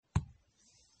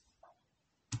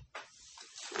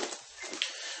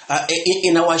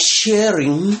In our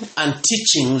sharing and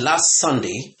teaching last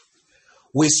Sunday,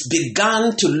 we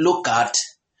began to look at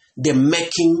the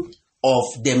making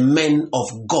of the men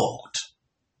of God.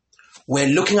 We're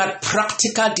looking at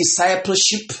practical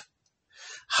discipleship,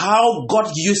 how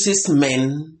God uses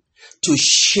men to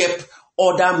shape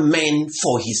other men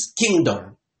for his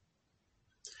kingdom.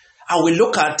 And we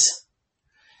look at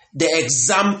the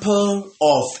example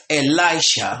of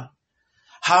Elisha,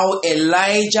 how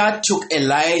Elijah took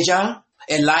Elisha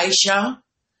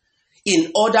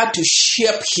in order to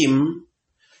shape him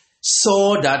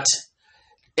so that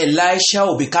Elisha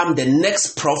will become the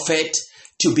next prophet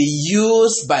to be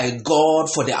used by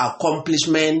God for the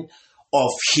accomplishment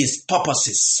of his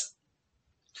purposes.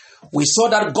 We saw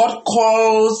that God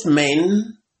calls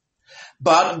men,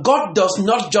 but God does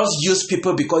not just use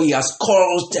people because he has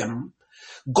called them.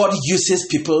 God uses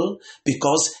people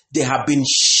because they have been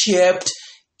shaped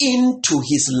into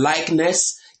his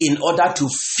likeness in order to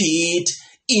feed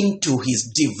into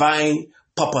his divine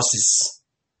purposes.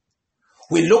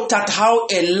 We looked at how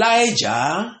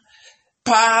Elijah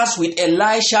passed with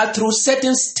Elisha through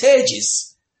certain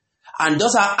stages. And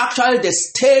those are actually the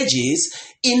stages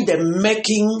in the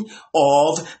making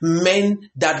of men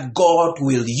that God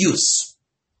will use.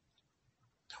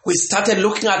 We started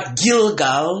looking at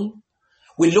Gilgal.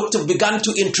 We began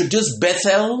to introduce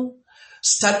Bethel,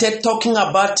 started talking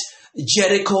about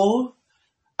Jericho,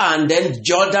 and then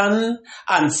Jordan,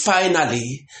 and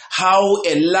finally, how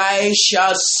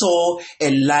Elisha saw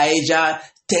Elijah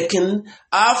taken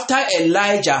after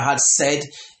Elijah had said,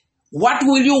 "What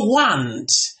will you want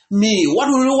me? What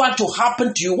will you want to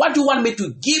happen to you? What do you want me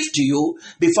to give to you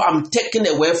before I'm taken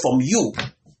away from you?"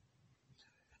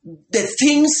 The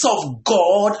things of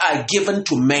God are given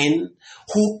to men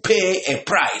who pay a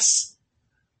price.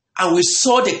 And we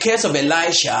saw the case of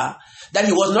Elisha, that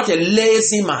he was not a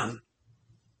lazy man.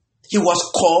 He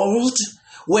was called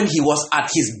when he was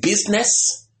at his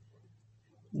business,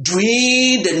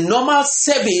 doing the normal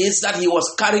service that he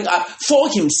was carrying out for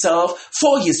himself,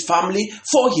 for his family,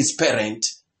 for his parent.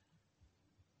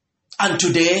 And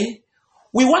today,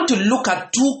 we want to look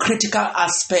at two critical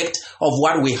aspects of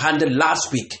what we handled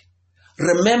last week.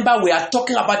 Remember, we are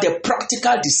talking about the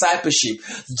practical discipleship.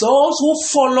 Those who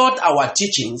followed our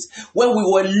teachings, when we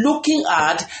were looking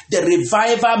at the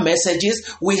revival messages,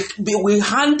 we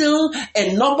handle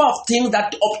a number of things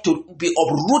that ought to be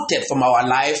uprooted from our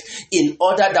life in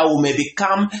order that we may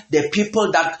become the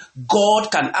people that God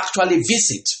can actually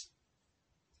visit.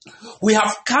 We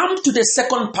have come to the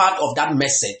second part of that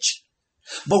message.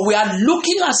 But we are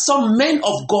looking at some men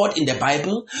of God in the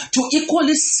Bible to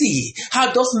equally see how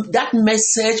that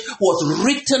message was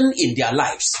written in their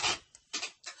lives.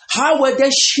 How were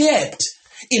they shaped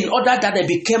in order that they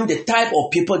became the type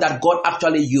of people that God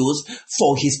actually used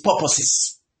for his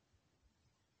purposes?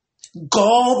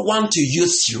 God wants to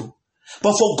use you.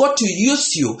 But for God to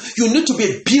use you, you need to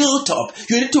be built up.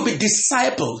 You need to be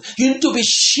discipled. You need to be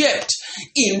shaped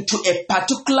into a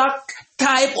particular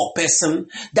type of person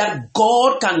that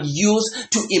God can use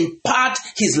to impart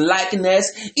his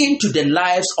likeness into the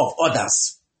lives of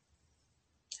others.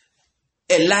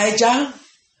 Elijah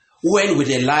went with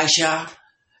Elisha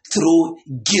through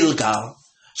Gilgal.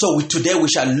 So today we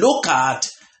shall look at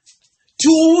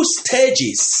two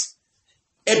stages,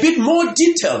 a bit more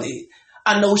detailedly.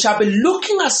 And we shall be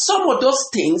looking at some of those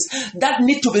things that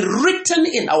need to be written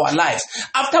in our lives.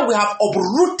 After we have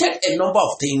uprooted a number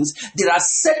of things, there are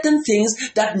certain things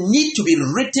that need to be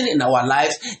written in our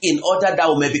lives in order that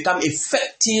we may become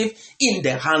effective in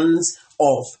the hands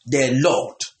of the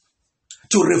Lord.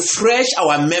 To refresh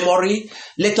our memory,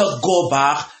 let us go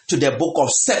back to the book of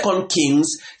 2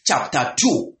 Kings chapter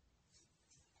 2.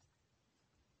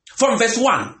 From verse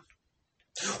 1.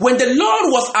 When the Lord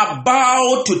was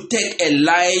about to take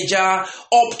Elijah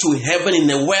up to heaven in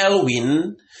a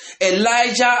whirlwind,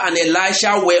 Elijah and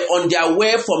Elisha were on their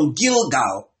way from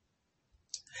Gilgal.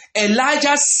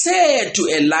 Elijah said to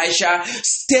Elisha,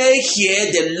 "Stay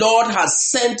here, the Lord has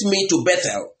sent me to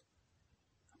Bethel."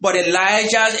 But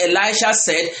Elisha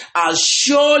said, "As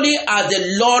surely as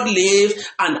the Lord lives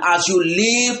and as you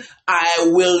live, I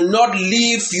will not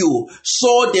leave you."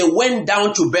 So they went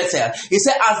down to Bethel. He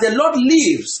said, "As the Lord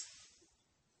lives,"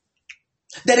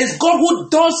 there is God who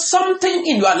does something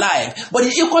in your life. But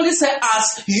he equally said,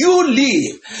 "As you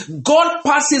live," God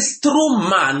passes through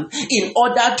man in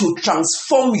order to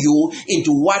transform you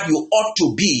into what you ought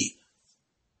to be.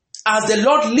 As the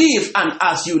Lord lives and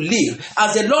as you live,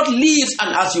 as the Lord lives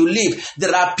and as you live,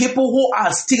 there are people who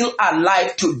are still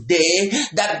alive today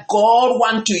that God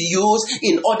wants to use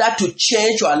in order to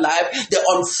change your life. The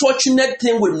unfortunate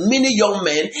thing with many young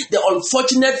men, the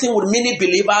unfortunate thing with many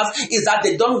believers is that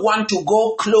they don't want to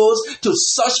go close to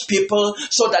such people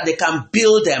so that they can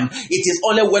build them. It is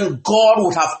only when God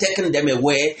would have taken them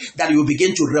away that you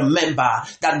begin to remember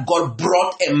that God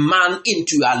brought a man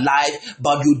into your life,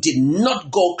 but you did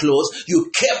not go close. You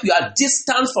kept your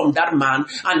distance from that man,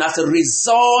 and as a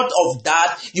result of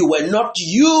that, you were not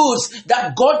used,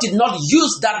 that God did not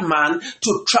use that man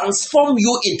to transform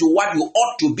you into what you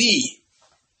ought to be.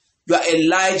 Your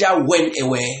Elijah went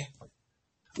away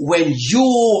when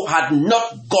you had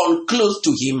not gone close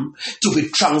to him to be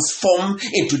transformed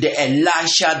into the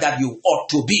Elisha that you ought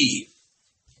to be.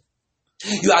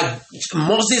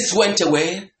 Moses went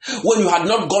away when you had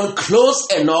not gone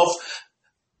close enough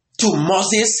to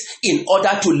Moses in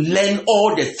order to learn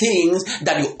all the things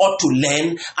that you ought to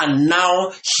learn. And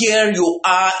now here you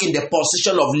are in the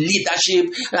position of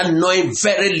leadership and knowing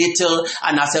very little.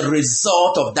 And as a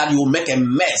result of that, you will make a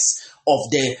mess of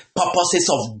the purposes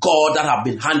of God that have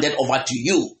been handed over to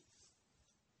you.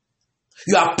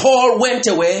 Your Paul went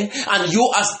away, and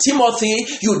you as Timothy,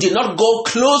 you did not go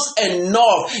close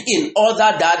enough in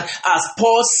order that, as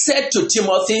Paul said to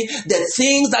Timothy, the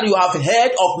things that you have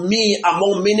heard of me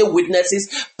among many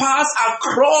witnesses, pass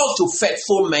across to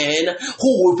faithful men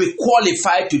who will be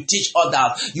qualified to teach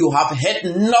others. You have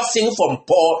heard nothing from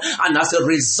Paul, and as a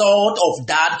result of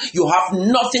that, you have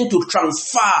nothing to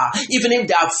transfer. Even if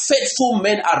there are faithful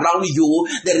men around you,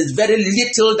 there is very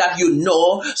little that you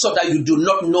know, so that you do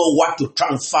not know what to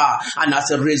transfer, and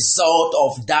as a result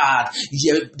of that,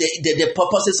 the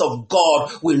purposes of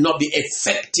God will not be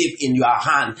effective in your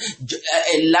hand.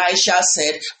 Elisha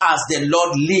said, as the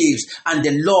Lord lives, and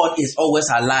the Lord is always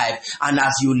alive, and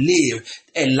as you live,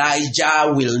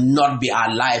 Elijah will not be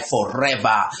alive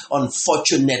forever.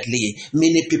 Unfortunately,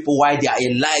 many people, while their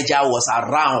Elijah was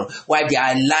around, while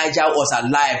their Elijah was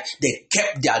alive, they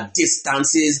kept their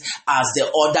distances as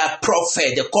the other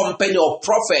prophet, the company of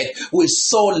prophets we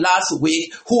saw last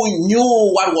week, who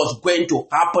knew what was going to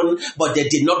happen, but they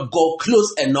did not go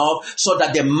close enough so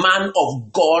that the man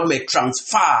of God may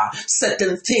transfer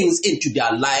certain things into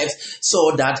their lives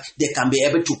so that they can be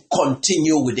able to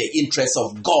continue with the interests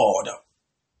of God.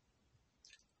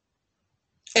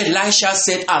 Elisha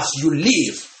said, as you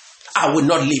live, I will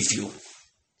not leave you.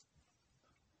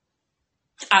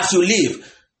 As you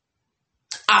live,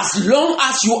 as long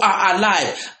as you are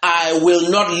alive, I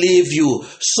will not leave you.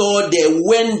 So they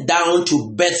went down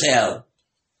to Bethel.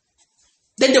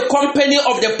 Then the company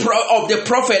of the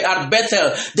prophet at Bethel,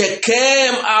 they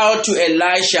came out to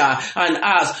Elisha and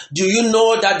asked, do you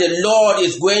know that the Lord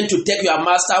is going to take your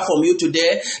master from you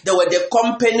today? They were the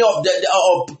company of the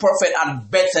prophet at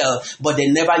Bethel, but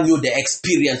they never knew the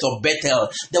experience of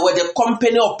Bethel. They were the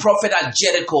company of prophet at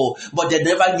Jericho, but they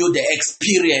never knew the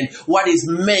experience, what is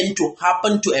meant to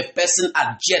happen to a person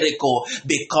at Jericho,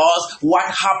 because what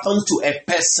happens to a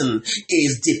person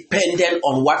is dependent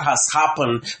on what has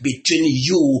happened between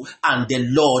you and the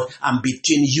Lord, and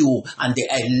between you and the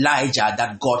Elijah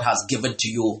that God has given to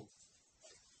you.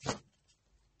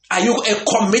 Are you a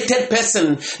committed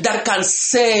person that can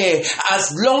say,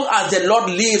 as long as the Lord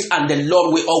lives and the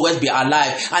Lord will always be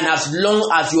alive, and as long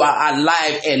as you are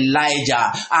alive,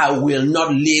 Elijah, I will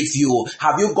not leave you?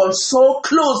 Have you gone so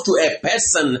close to a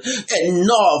person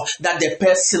enough that the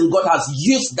person, God has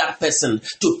used that person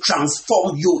to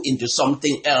transform you into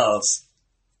something else?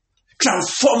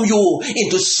 Transform you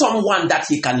into someone that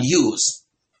he can use.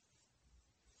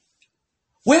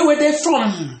 Where were they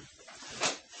from?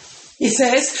 It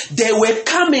says they were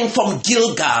coming from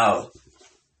Gilgal.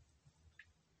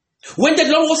 When the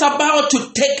Lord was about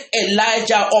to take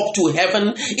Elijah up to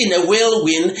heaven in a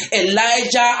whirlwind,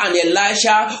 Elijah and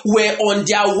Elisha were on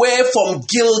their way from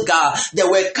Gilgal. They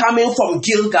were coming from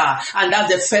Gilgal, and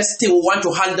that's the first thing we want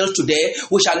to handle today.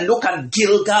 We shall look at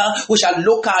Gilgal. We shall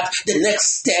look at the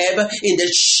next step in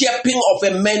the shaping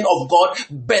of a man of God,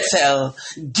 Bethel.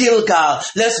 Gilgal.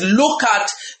 Let's look at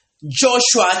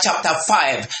Joshua chapter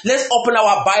 5. Let's open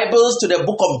our Bibles to the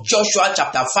book of Joshua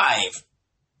chapter 5.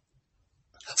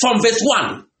 From verse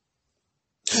 1.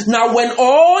 Now when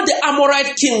all the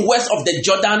Amorite king west of the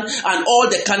Jordan and all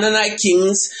the Canaanite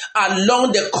kings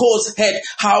along the coast heard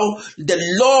how the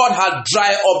Lord had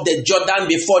dried up the Jordan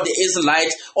before the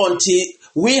Israelites until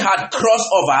we had crossed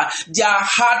over, their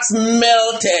hearts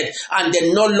melted and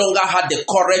they no longer had the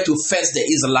courage to face the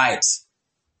Israelites.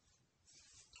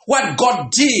 What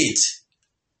God did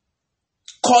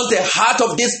caused the heart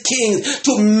of these kings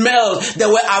to melt. They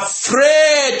were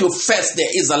afraid to face the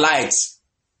Israelites.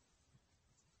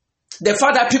 The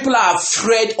fact that people are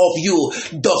afraid of you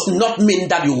does not mean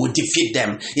that you will defeat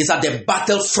them. It's at the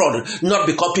battlefront, not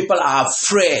because people are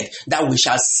afraid that we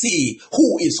shall see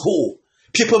who is who.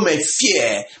 People may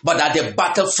fear, but at the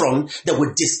battlefront, they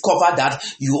will discover that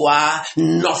you are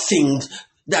nothing.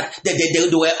 That they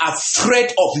were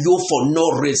afraid of you for no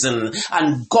reason.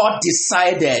 And God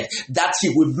decided that he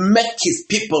would make his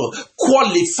people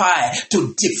qualify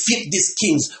to defeat these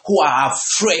kings who are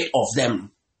afraid of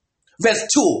them. Verse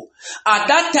 2, at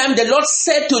that time the Lord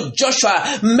said to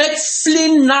Joshua, make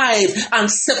flint knives and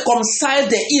circumcise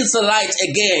the Israelites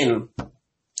again.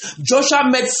 Joshua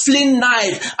made flint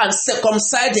knives and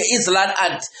circumcised the Israelites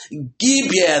at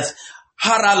Gibeath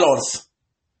Haraloth.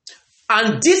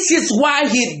 And this is why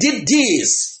he did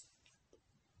this.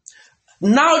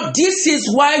 Now this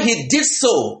is why he did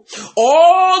so.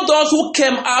 All those who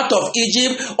came out of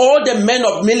Egypt, all the men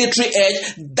of military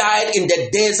age, died in the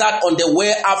desert on the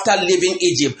way after leaving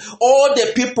Egypt. All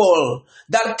the people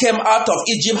that came out of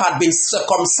Egypt had been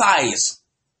circumcised.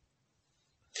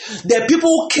 The people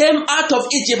who came out of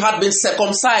Egypt had been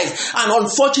circumcised, and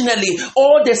unfortunately,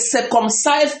 all the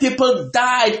circumcised people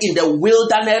died in the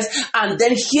wilderness. And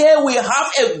then here we have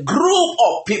a group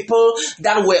of people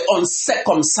that were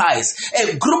uncircumcised.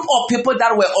 A group of people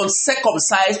that were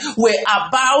uncircumcised were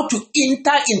about to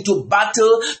enter into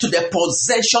battle to the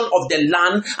possession of the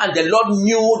land, and the Lord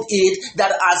knew it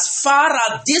that as far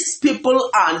as these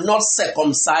people are not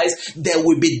circumcised, they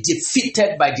will be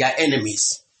defeated by their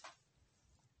enemies.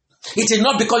 It is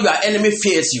not because your enemy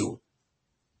fears you.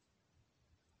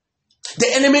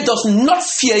 The enemy does not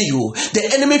fear you. The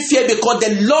enemy fears because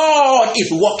the Lord is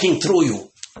walking through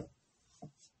you.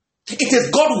 It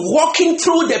is God walking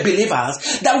through the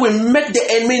believers that will make the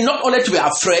enemy not only to be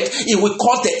afraid, it will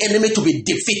cause the enemy to be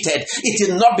defeated. It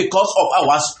is not because of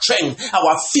our strength,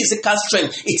 our physical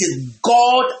strength. It is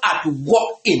God at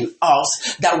work in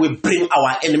us that will bring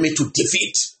our enemy to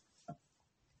defeat.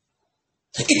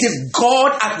 It is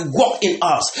God at work in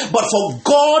us. But for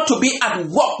God to be at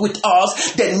work with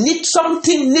us,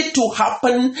 something need to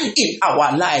happen in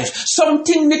our life.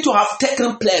 Something need to have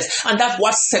taken place. And that's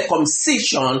what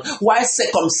why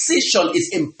circumcision is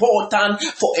important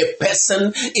for a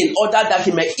person in order that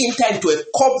he may enter into a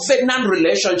covenant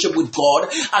relationship with God.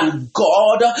 And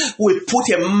God will put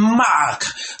a mark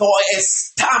or a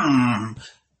stamp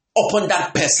upon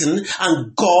that person,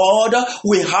 and God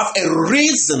will have a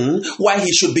reason why he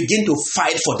should begin to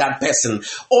fight for that person.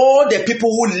 All the people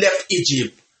who left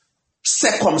Egypt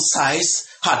circumcised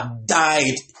had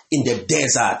died in the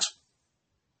desert.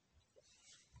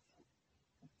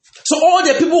 So all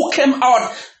the people who came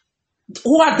out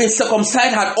who had been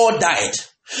circumcised had all died.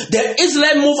 The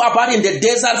Israelites moved about in the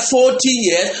desert 40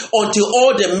 years until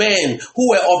all the men who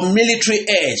were of military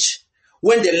age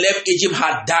when they left Egypt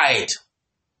had died.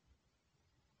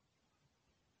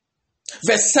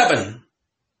 Verse 7.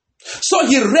 So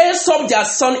he raised up their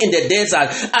son in the desert,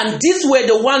 and these were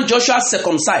the one Joshua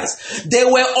circumcised. They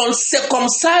were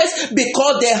uncircumcised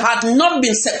because they had not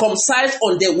been circumcised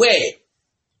on the way.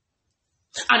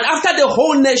 And after the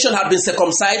whole nation had been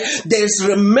circumcised, they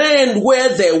remained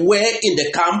where they were in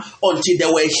the camp until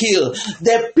they were healed.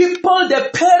 The people,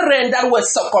 the parents that were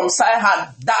circumcised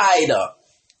had died.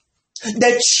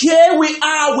 Here we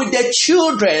are with the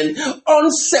children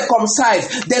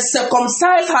uncircumcised. The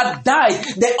circumcised had died.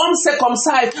 The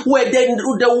uncircumcised were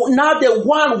now the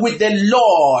one with the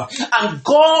Lord. And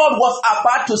God was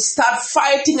about to start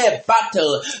fighting a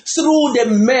battle through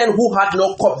the men who had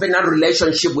no covenant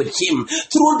relationship with him,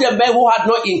 through the men who had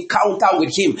no encounter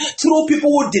with him, through people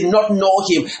who did not know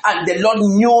him. And the Lord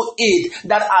knew it,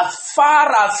 that as far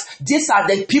as these are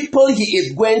the people he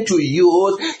is going to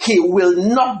use, he will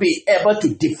not be able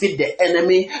to defeat the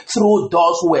enemy through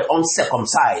those who were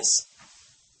uncircumcised.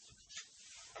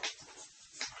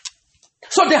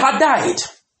 So they had died.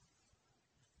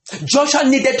 Joshua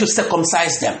needed to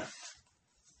circumcise them.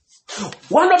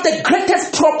 One of the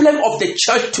greatest problems of the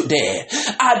church today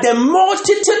are the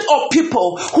multitude of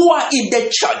people who are in the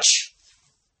church.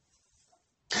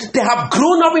 They have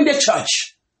grown up in the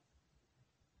church.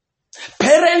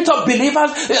 Parents of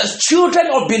believers, children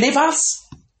of believers,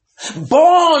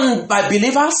 born by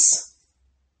believers,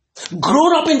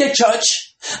 grown up in the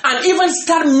church, and even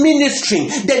start ministering.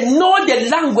 They know the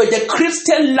language, the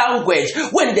Christian language,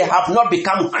 when they have not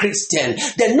become Christian.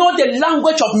 They know the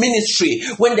language of ministry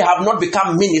when they have not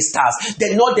become ministers.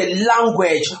 They know the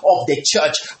language of the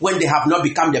church when they have not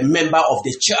become the member of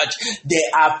the church. They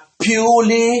are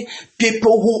purely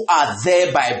people who are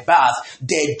there by birth.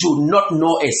 They do not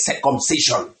know a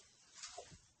circumcision.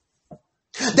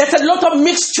 There's a lot of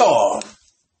mixture.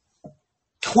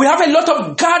 We have a lot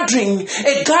of gathering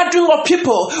of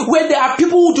people where there are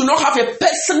people who do not have a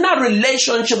personal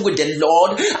relationship with the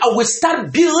Lord, and we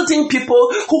start building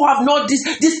people who have not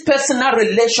this personal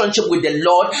relationship with the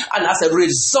Lord, and as a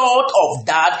result of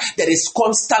that, there is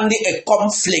constantly a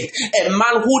conflict. A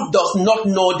man who does not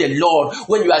know the Lord,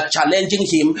 when you are challenging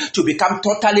him to become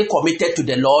totally committed to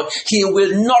the Lord, he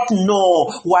will not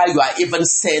know why you are even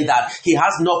saying that. He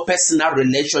has no personal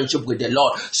relationship with the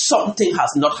Lord. Something has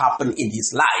not happened in his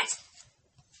life.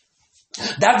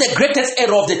 That's the greatest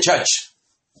error of the church.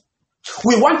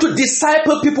 We want to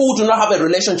disciple people who do not have a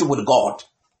relationship with God.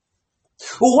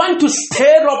 We want to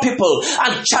stir up people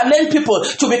and challenge people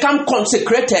to become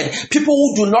consecrated, people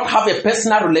who do not have a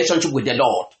personal relationship with the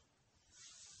Lord.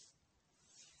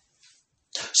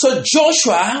 So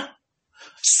Joshua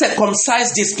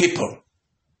circumcised these people.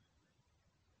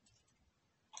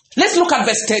 Let's look at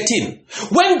verse 13.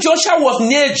 When Joshua was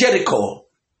near Jericho,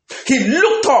 he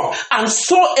looked up and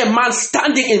saw a man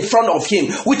standing in front of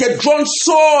him with a drawn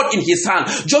sword in his hand.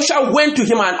 Joshua went to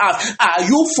him and asked, "Are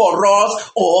you for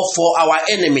us or for our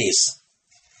enemies?"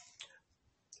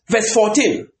 Verse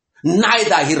 14.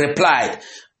 "Neither," he replied,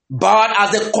 "but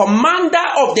as the commander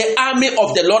of the army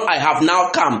of the Lord I have now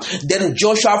come." Then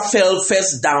Joshua fell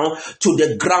face down to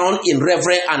the ground in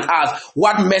reverence and asked,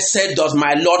 "What message does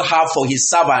my Lord have for his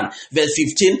servant?" Verse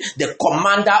 15. The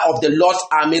commander of the Lord's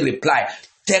army replied,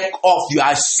 "Take off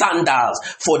your sandals,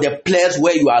 for the place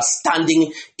where you are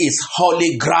standing is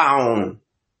holy ground."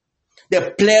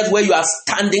 The place where you are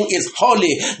standing is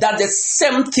holy. That's the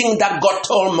same thing that God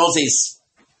told Moses.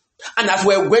 And as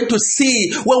we're going to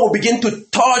see when we begin to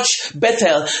touch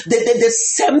Bethel, the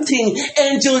same thing,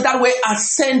 angels that were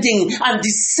ascending and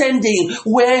descending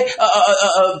where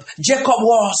Jacob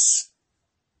was.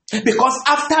 Because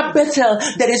after Bethel,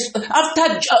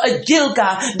 after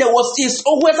Gilgal, there is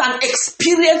always an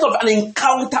experience of an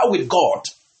encounter with God.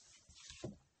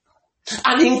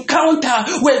 An encounter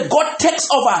where God takes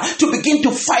over to begin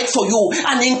to fight for you.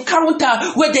 An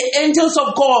encounter where the angels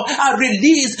of God are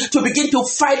released to begin to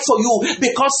fight for you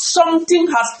because something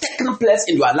has taken place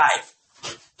in your life.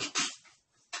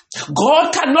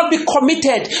 God cannot be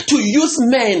committed to use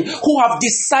men who have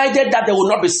decided that they will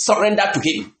not be surrendered to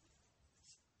Him.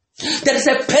 There is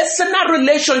a personal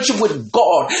relationship with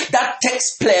God that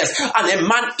takes place, and a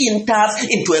man enters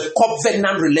into a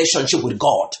covenant relationship with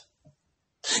God.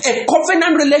 A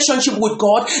covenant relationship with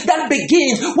God that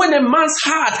begins when a man's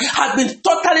heart has been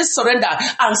totally surrendered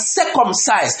and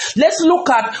circumcised. Let's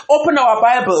open our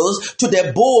Bibles to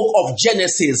the book of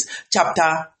Genesis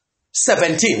chapter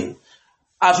 17.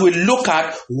 As we look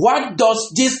at what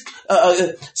does this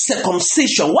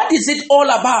circumcision, what is it all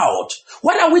about?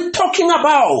 What are we talking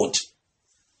about?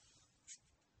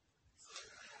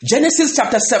 Genesis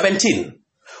chapter 17.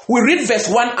 We read verse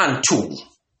 1 and 2.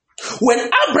 When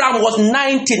Abraham was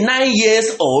 99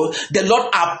 years old, the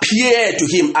Lord appeared to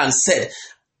him and said,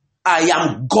 "I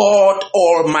am God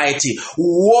Almighty.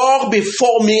 Walk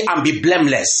before me and be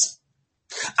blameless.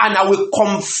 And I will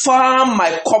confirm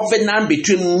my covenant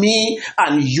between me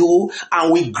and you,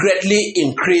 and will greatly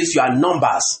increase your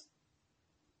numbers."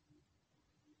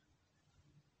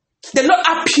 The Lord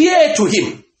appeared to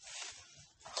him,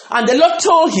 and the Lord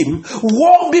told him,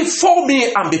 "Walk before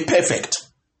me and be perfect.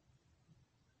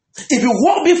 If you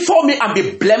walk before me and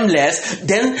be blameless,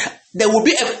 then there will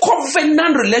be a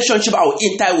covenant relationship I will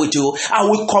enter with you. I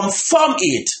will confirm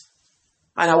it,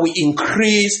 and I will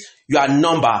increase your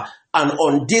number." And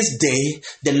on this day,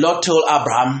 the Lord told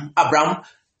Abraham,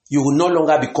 you will no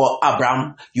longer be called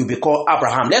Abraham, you will be called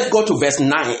Abraham. Let's go to verse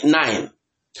 9.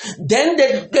 Then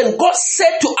God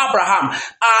said to Abraham,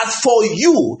 "As for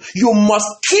you, you must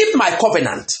keep my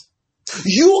covenant,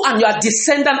 you and your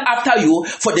descendant after you,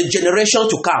 for the generation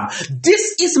to come.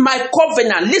 This is my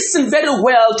covenant." Listen very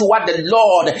well to what the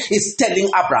Lord is telling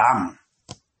Abraham.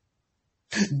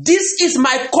 "This is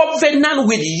my covenant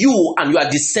with you and your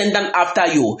descendant after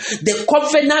you. The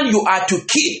covenant you are to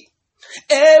keep.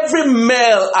 Every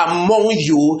male among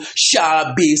you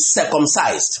shall be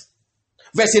circumcised."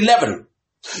 Verse 11.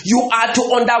 You are to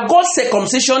undergo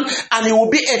circumcision, and it will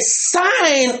be a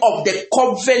sign of the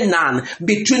covenant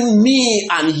between me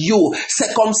and you.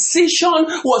 Circumcision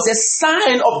was a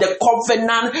sign of the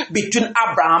covenant between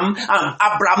Abraham and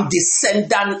Abraham's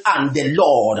descendant and the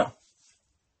Lord.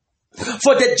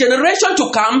 For the generation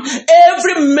to come,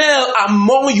 every male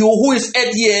among you who is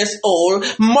 8 years old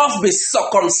must be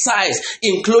circumcised,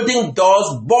 including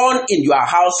those born in your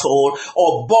household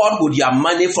or bought with your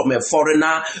money from a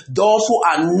foreigner, those who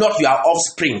are not your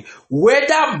offspring.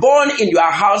 Whether born in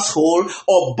your household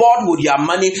or bought with your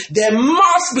money, they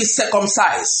must be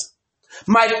circumcised.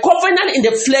 My covenant in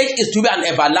the flesh is to be an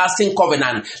everlasting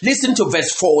covenant. Listen to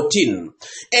verse 14.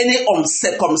 Any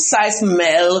uncircumcised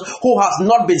male who has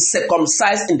not been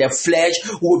circumcised in the flesh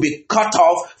will be cut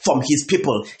off from his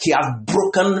people. He has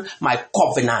broken my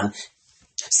covenant.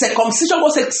 Circumcision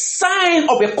was a sign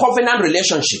of a covenant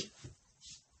relationship.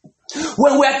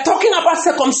 When we are talking about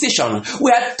circumcision,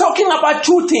 we are talking about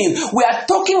two things. We are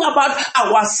talking about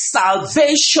our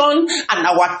salvation and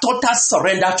our total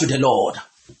surrender to the Lord.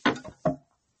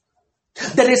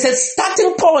 There is a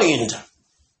starting point.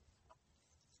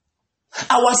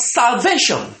 Our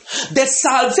salvation. The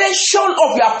salvation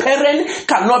of your parent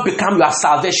cannot become your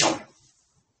salvation.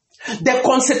 The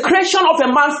consecration of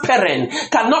a man's parent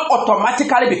cannot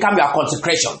automatically become your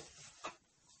consecration.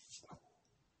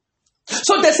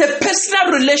 So there's a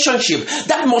personal relationship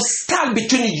that must start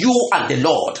between you and the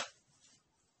Lord.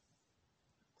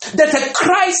 There's a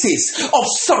crisis of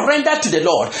surrender to the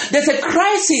Lord. There's a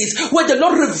crisis where the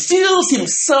Lord reveals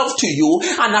himself to you,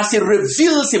 and as he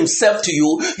reveals himself to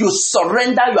you, you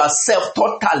surrender yourself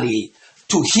totally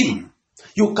to him.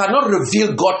 You cannot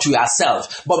reveal God to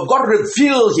yourself, but God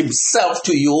reveals himself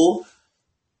to you.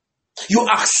 You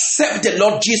accept the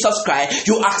Lord Jesus Christ.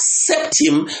 You accept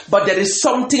him, but there is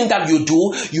something that you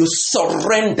do. You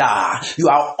surrender. You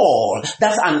are all.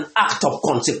 That's an act of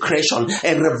consecration,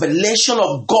 a revelation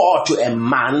of God to a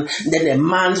man. Then a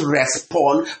man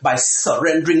responds by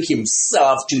surrendering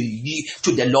himself to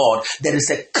the Lord. There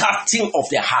is a cutting of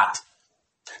the heart.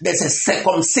 There's a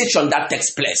circumcision that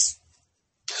takes place,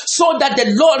 so that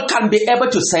the Lord can be able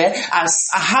to say, as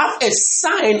I have a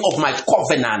sign of my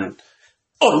covenant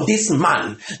on this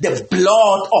man, the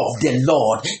blood of the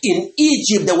Lord. In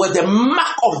Egypt, there was the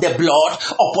mark of the blood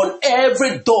upon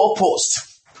every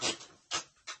doorpost.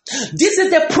 This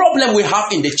is the problem we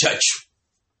have in the church.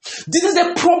 This is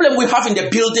the problem we have in the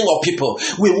building of people.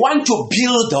 We want to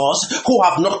build those who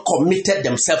have not committed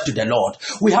themselves to the Lord.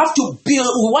 We want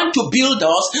to build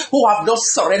those who have not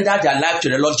surrendered their life to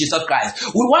the Lord Jesus Christ.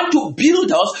 We want to build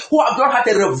those who have not had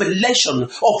a revelation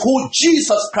of who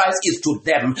Jesus Christ is to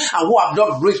them, and who have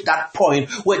not reached that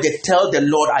point where they tell the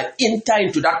Lord, I enter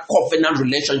into that covenant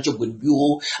relationship with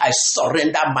you. I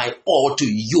surrender my all to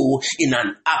you in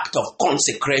an act of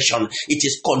consecration. It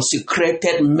is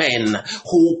consecrated men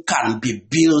who can be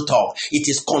built up. It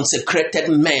is consecrated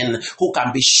men who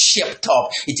can be shaped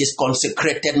up. It is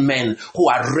consecrated men who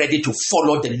are ready to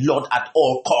follow the Lord at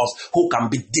all costs, who can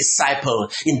be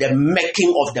discipled. In the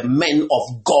making of the men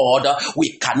of God,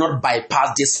 we cannot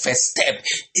bypass this first step.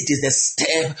 It is the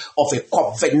step of a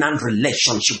covenant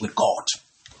relationship with God.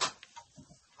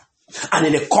 And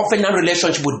in a covenant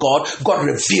relationship with God, God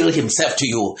reveals himself to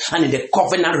you. And in the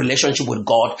covenant relationship with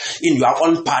God, in your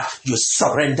own part, you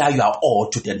surrender your all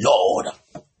to the Lord.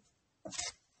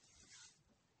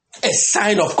 A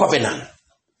sign of covenant.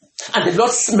 And the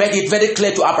Lord made it very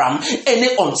clear to Abraham,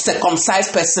 any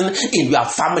uncircumcised person in your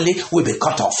family will be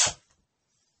cut off.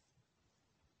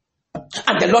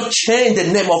 And the Lord changed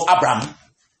the name of Abraham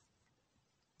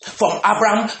from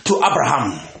Abram to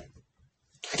Abraham.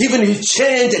 Even he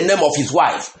changed the name of his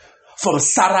wife from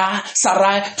Sarai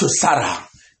to Sarah.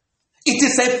 It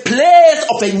is a place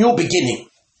of a new beginning.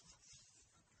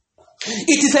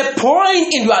 It is a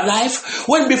point in your life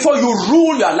when before you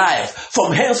rule your life,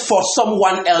 from henceforth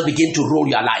someone else begin to rule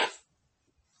your life.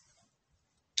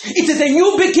 It is a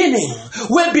new beginning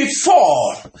where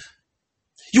before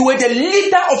you were the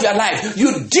leader of your life.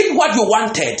 You did what you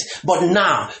wanted, but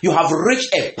now you have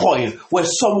reached a point where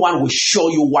someone will show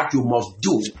you what you must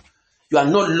do. You are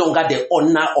no longer the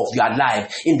owner of your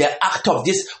life. In the act of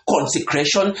this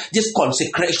consecration, this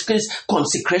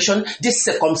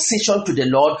circumcision to the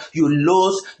Lord, you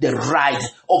lose the right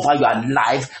over your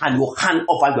life, and you hand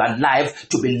over your life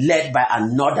to be led by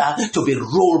another, to be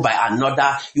ruled by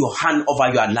another. You hand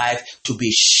over your life to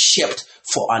be shaped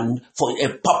for a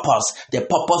purpose, the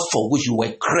purpose for which you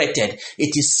were created.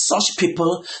 It is such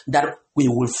people that we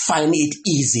will find it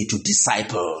easy to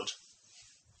disciple.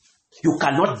 You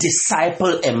cannot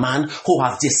disciple a man who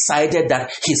has decided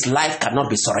that his life cannot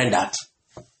be surrendered.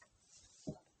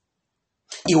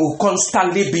 It will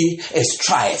constantly be a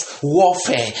strife,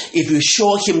 warfare. If you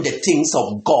show him the things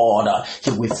of God,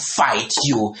 he will fight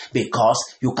you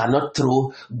because you cannot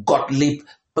throw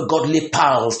godly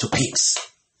pearls to pigs.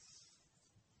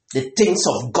 The things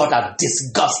of God are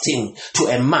disgusting to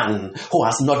a man who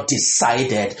has not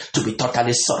decided to be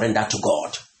totally surrendered to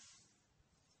God.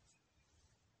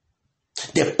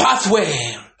 The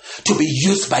pathway to be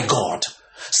used by God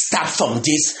start from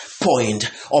this point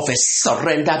of a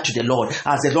surrender to the Lord.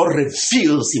 As the Lord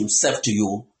reveals himself to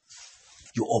you,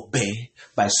 you obey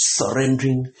by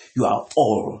surrendering your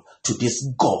all to this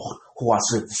God who has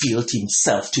revealed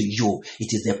himself to you.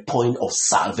 It is the point of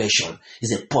salvation.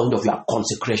 It's the point of your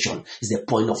consecration. It's the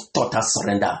point of total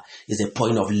surrender. It's the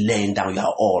point of laying down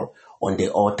your all on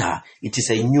the altar. It is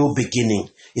a new beginning.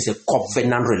 It's a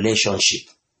covenant relationship.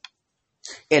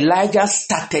 Elijah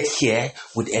started here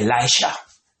with Elisha.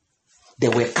 They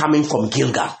were coming from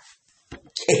Gilgal.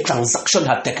 A transaction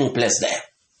had taken place there.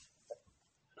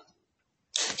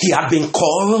 He had been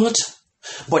called,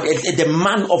 but the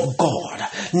man of God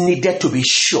needed to be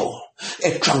sure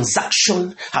a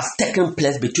transaction has taken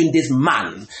place between this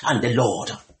man and the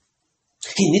Lord.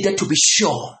 He needed to be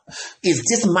sure, is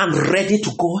this man ready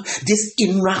to go this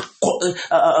inner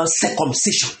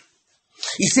circumcision?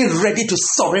 Is he ready to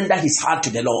surrender his heart to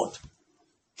the Lord?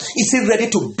 Is he ready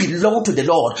to belong to the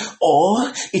Lord? Or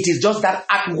it is just that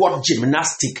outward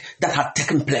gymnastic that had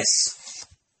taken place?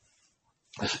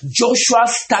 Joshua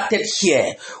started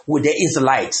here with the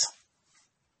Israelites.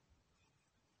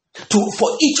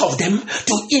 For each of them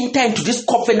to enter into this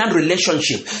covenant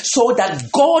relationship so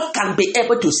that God can be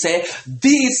able to say,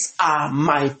 these are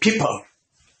my people.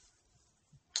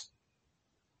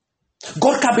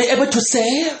 God can be able to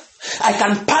say, I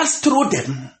can pass through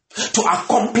them to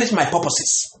accomplish my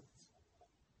purposes.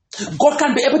 God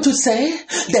can be able to say,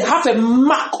 they have a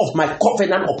mark of my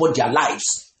covenant upon their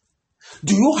lives.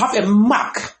 Do you have a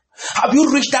mark? Have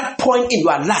you reached that point in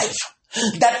your life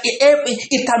that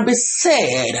it can be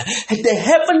said, the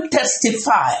heaven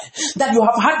testify that you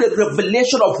have had the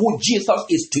revelation of who Jesus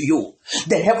is to you?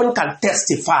 The heaven can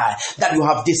testify that you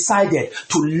have decided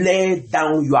to lay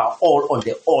down your all on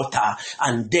the altar,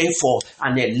 and therefore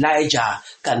an Elijah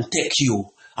can take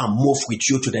you and move with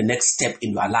you to the next step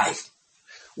in your life.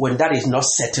 When that is not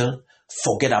settled,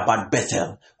 forget about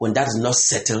Bethel. When that is not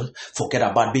settled, forget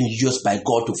about being used by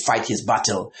God to fight his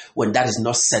battle. When that is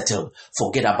not settled,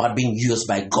 forget about being used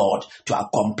by God to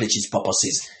accomplish his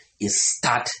purposes. It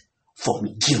starts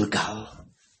from Gilgal,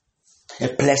 a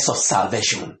place of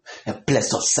salvation, a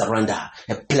place of surrender,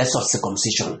 a place of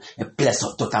circumcision, a place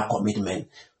of total commitment.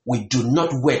 We do not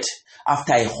wait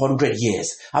after 100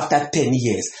 years, after 10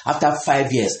 years, after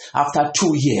 5 years, after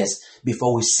 2 years,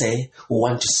 before we say we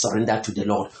want to surrender to the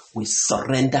Lord. We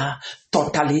surrender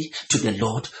totally to the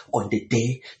Lord on the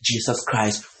day Jesus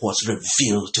Christ was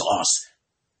revealed to us.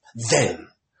 Then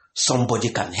somebody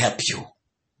can help you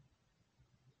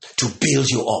to build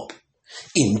you up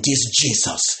in this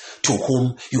Jesus to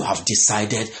whom you have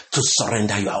decided to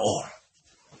surrender your all.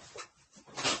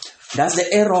 That's the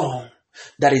error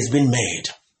that is being made.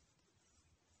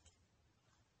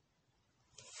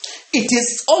 It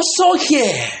is also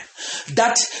here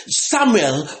that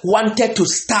Samuel wanted to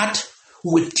start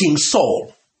with King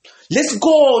Saul. Let's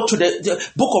go to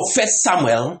the book of 1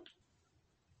 Samuel.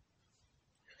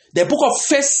 The book of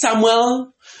 1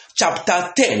 Samuel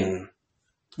chapter 10,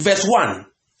 verse 1.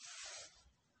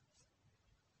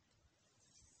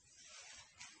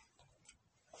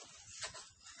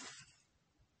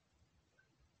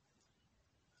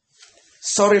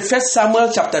 Sorry, 1 Samuel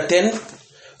chapter 10,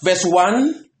 verse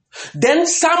 1. Then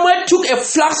Samuel took a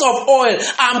flask of oil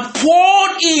and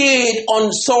poured it on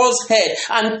Saul's head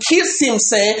and kissed him,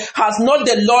 saying, has not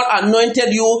the Lord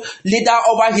anointed you leader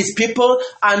over his people,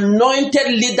 anointed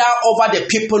leader over the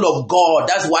people of God?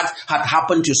 That's what had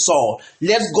happened to Saul.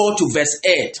 Let's go to verse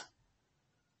 8.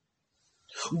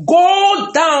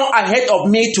 Go down ahead of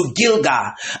me to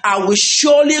Gilgal. I will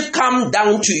surely come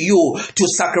down to you to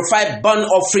sacrifice burnt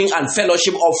offering and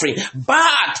fellowship offering.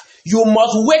 But you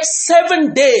must wait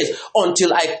 7 days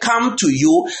until I come to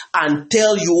you and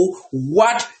tell you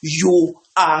what you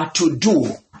are to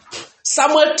do.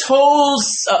 Samuel told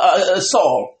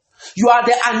Saul, you are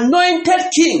the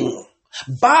anointed king,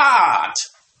 but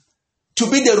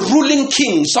to be the ruling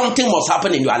king, something must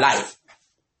happen in your life.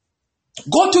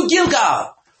 Go to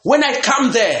Gilgal. When I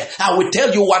come there, I will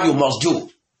tell you what you must do.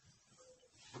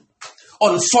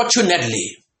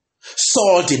 Unfortunately,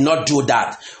 Saul did not do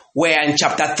that. We're in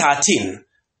chapter 13.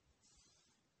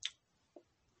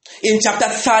 In chapter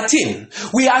 13,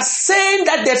 we are saying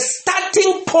that the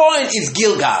starting point is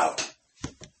Gilgal.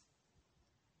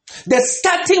 The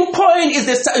starting point is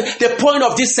the point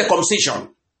of this circumcision.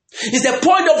 It's the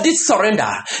point of this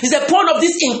surrender. It's the point of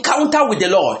this encounter with the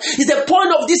Lord. It's the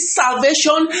point of this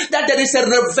salvation, that there is a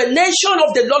revelation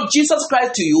of the Lord Jesus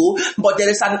Christ to you, but there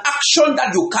is an action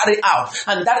that you carry out.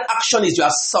 And that action is your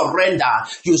surrender.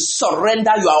 You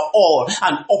surrender your all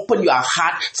and open your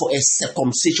heart for a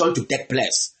circumcision to take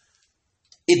place.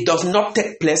 It does not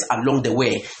take place along the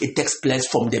way. It takes place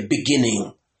from the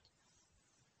beginning.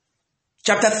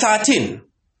 Chapter 13,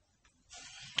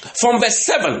 from verse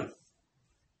 7.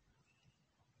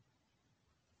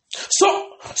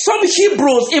 So some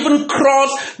Hebrews even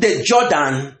crossed the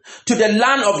Jordan to the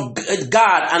land of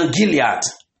Gad and Gilead.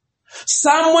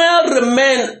 Saul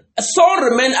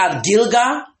remained at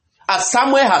Gilgal, as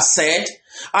Samuel has said,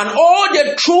 and all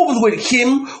the troops with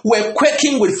him were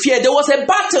quaking with fear. There was a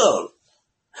battle.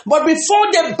 But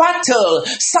before the battle,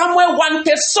 Samuel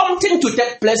wanted something to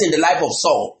take place in the life of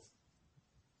Saul.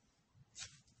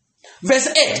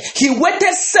 Verse 8, he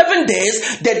waited 7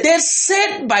 days, the days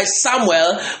set by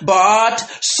Samuel, but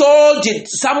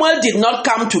Samuel did not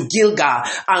come to Gilgal,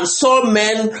 and so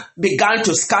men began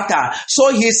to scatter.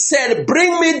 So he said,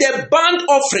 bring me the burnt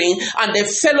offering and the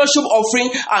fellowship offering,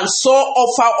 and so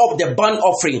offer up the burnt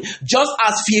offering. Just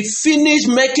as he finished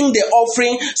making the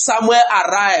offering, Samuel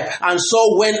arrived, and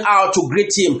so went out to greet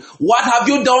him. What have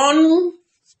you done?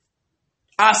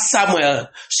 Asked Samuel.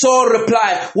 Saul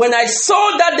replied, when I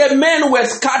saw that the men were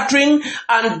scattering,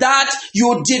 and that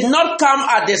you did not come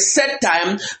at the set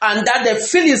time, and that the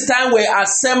Philistines were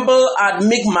assembled at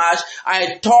Michmash,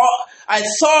 I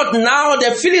thought now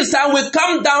the Philistines will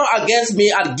come down against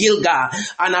me at Gilgal,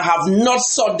 and I have not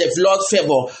sought the Lord's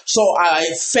favor, so I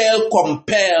felt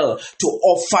compelled to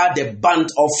offer the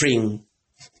burnt offering.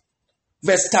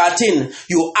 Verse 13,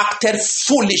 you acted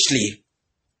foolishly.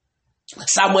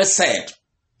 Samuel said,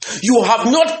 you have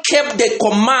not kept the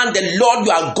command the Lord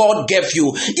your God gave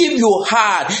you. If you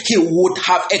had, he would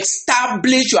have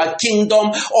established your kingdom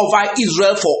over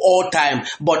Israel for all time.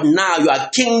 But now your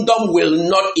kingdom will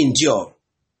not endure.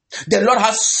 The Lord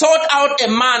has sought out a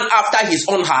man after his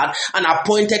own heart and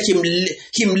appointed him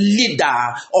leader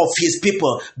of his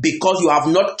people, because you have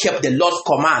not kept the Lord's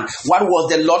command. What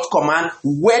was the Lord's command?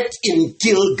 Wait in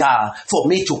Gilgal for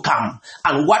me to come.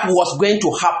 And what was going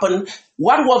to happen?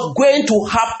 What was going to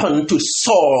happen to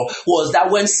Saul was that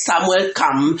when Samuel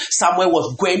came, Samuel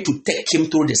was going to take him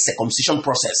through the circumcision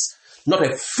process. Not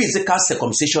a physical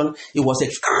circumcision. It was a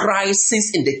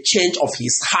crisis in the change of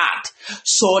his heart,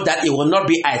 so that it will not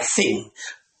be a thing.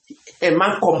 A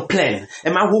man complain,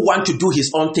 a man who wants to do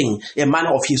his own thing, a man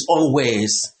of his own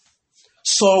ways.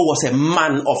 Saul was a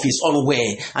man of his own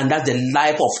way, and that's the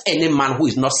life of any man who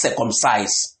is not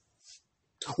circumcised.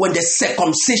 When the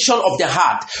circumcision of the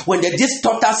heart, when this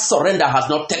total surrender has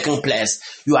not taken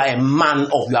place, you are a man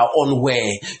of your own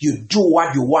way. You do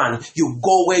what you want. You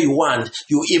go where you want.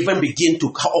 You even begin to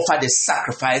offer the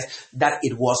sacrifice that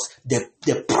it was the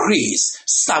priest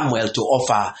Samuel to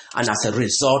offer. And as a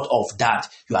result of that,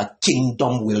 your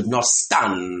kingdom will not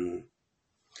stand.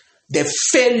 The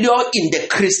failure in the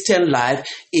Christian life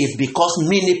is because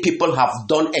many people have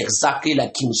done exactly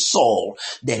like King Saul.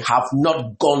 They have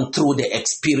not gone through the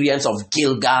experience of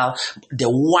Gilgal. They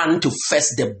want to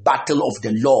face the battle of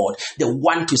the Lord. They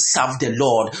want to serve the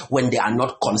Lord when they are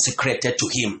not consecrated to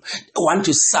Him. They want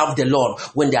to serve the Lord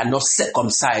when they are not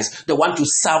circumcised. They want to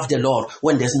serve the Lord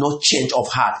when there's no change of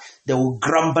heart. They will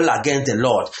grumble against the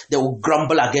Lord. They will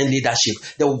grumble against leadership.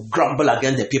 They will grumble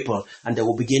against the people. And they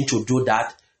will begin to do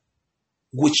that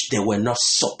which they were not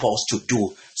supposed to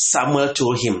do. Samuel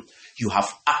told him, you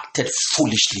have acted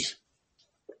foolishly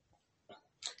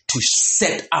to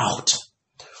set out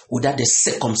without the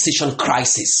circumcision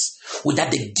crisis,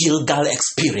 without the Gilgal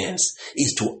experience,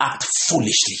 is to act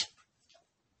foolishly.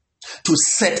 To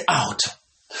set out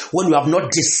when you have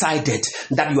not decided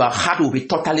that your heart will be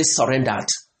totally surrendered.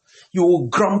 You will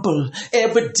grumble.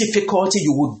 Every difficulty,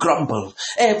 you will grumble.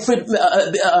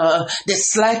 The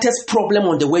slightest problem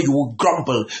on the way, you will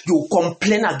grumble. You will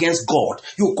complain against God.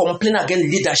 You will complain against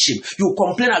leadership. You will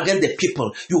complain against the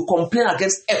people. You will complain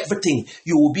against everything.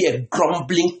 You will be a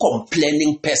grumbling,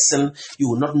 complaining person.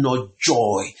 You will not know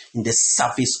joy in the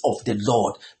service of the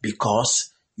Lord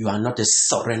because you are not a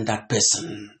surrendered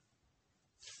person.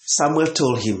 Samuel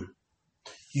told him,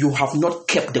 you have not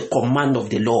kept the command of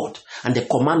the Lord. And the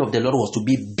command of the Lord was to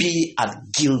be at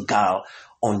Gilgal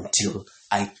until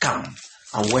I come.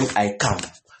 And when I come,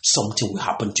 something will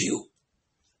happen to you.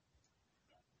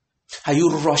 Are you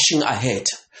rushing ahead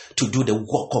to do the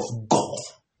work of God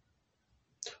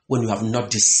when you have not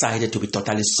decided to be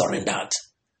totally surrendered?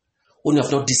 When you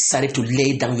have not decided to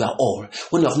lay down your all?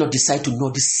 When you have not decided to know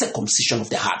the circumcision of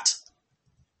the heart?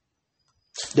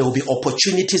 There will be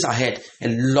opportunities ahead, a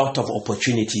lot of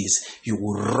opportunities. You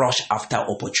will rush after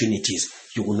opportunities.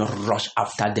 You will not rush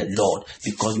after the Lord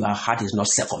because your heart is not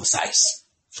circumcised.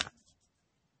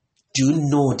 Do you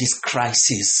know this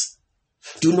crisis?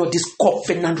 Do you know this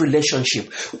covenant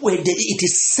relationship where it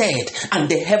is said and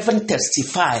the heaven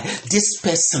testify, this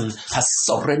person has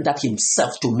surrendered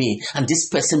himself to me and this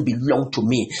person belongs to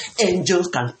me. Angels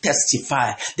can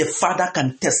testify. The Father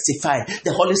can testify.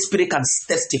 The Holy Spirit can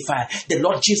testify. The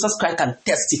Lord Jesus Christ can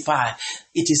testify.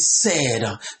 It is said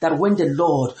that when the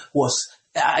Lord was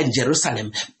in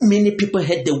Jerusalem, many people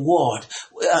heard the word,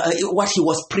 what he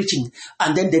was preaching,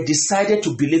 and then they decided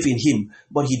to believe in him,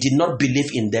 but he did not believe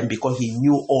in them because he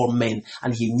knew all men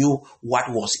and he knew what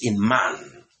was in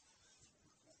man.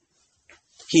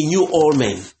 He knew all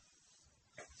men.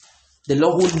 The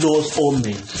Lord who knows all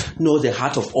men, knows the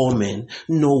heart of all men,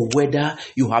 know whether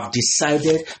you have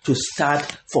decided to start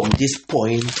from this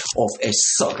point of a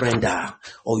surrender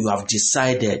or you have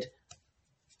decided.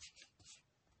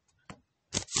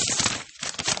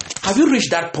 Have you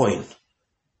reached that point?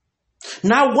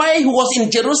 Now, while he was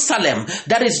in Jerusalem,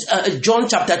 that is John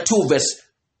chapter 2, verse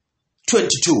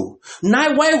 22.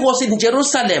 Now, while he was in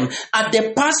Jerusalem at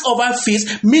the Passover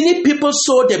feast, many people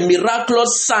saw the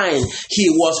miraculous sign he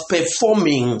was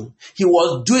performing, he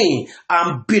was doing,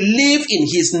 and believed in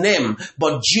his name.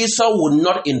 But Jesus would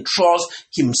not entrust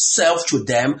himself to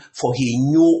them, for he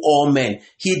knew all men.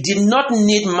 He did not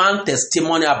need man's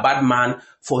testimony about man,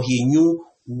 for he knew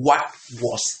what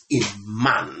was in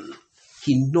man.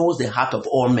 He knows the heart of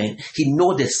all men. He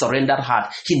knows the surrendered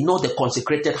heart. He knows the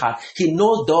consecrated heart. He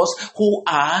knows those who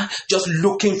are just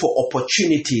looking for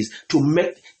opportunities to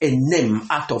make a name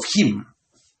out of him.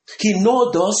 He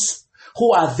knows those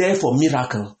who are there for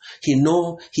miracle. He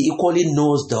equally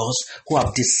knows those who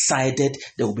have decided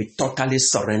they will be totally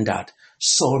surrendered.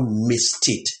 Saul missed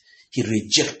it. He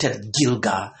rejected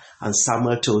Gilgal, and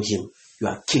Samuel told him,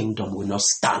 your kingdom will not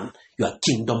stand. Your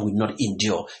kingdom will not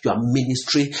endure. Your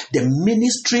ministry, the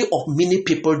ministry of many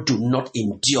people do not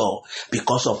endure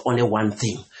because of only one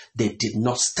thing. They did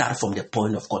not start from the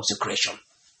point of consecration.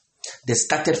 They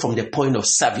started from the point of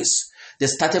service. They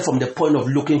started from the point of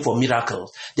looking for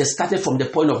miracles. They started from the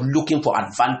point of looking for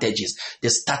advantages. They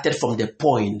started from the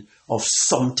point of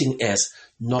something else,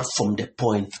 not from the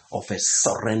point of a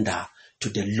surrender to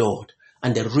the Lord.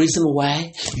 And the reason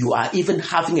why you are even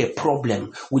having a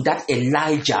problem with that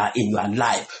Elijah in your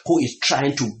life who is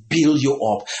trying to build you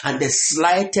up, and the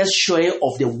slightest showing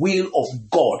of the will of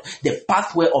God, the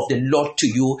pathway of the Lord to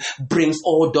you, brings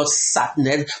all those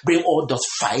sadness, bring all those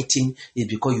fighting, is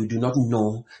because you do not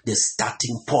know the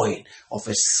starting point of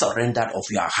a surrender of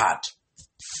your heart.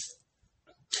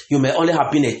 You may only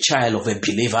have been a child of a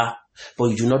believer,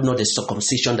 but you do not know the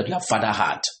circumcision that your father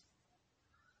had.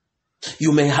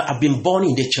 You may have been born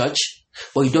in the church,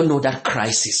 but you don't know that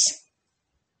crisis.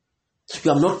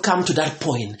 You have not come to that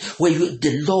point where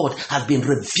the Lord has been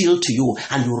revealed to you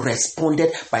and you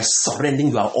responded by surrendering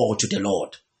your all to the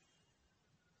Lord.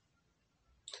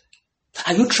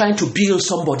 Are you trying to build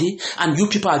somebody and you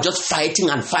people are just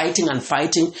fighting and fighting and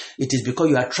fighting? It is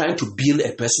because you are trying to build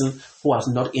a person who has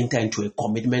not entered into a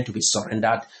commitment to be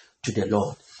surrendered to the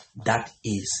Lord. That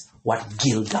is what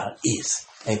Gilgal is,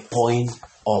 a point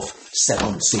of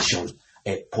circumcision,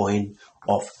 a point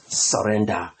of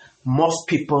surrender. Most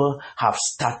people have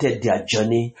started their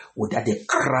journey without the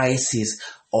crisis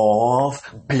of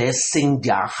placing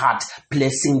their heart,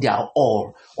 placing their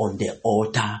all on the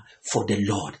altar for the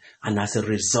Lord. And as a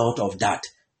result of that,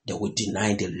 they will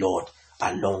deny the Lord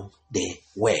along the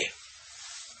way.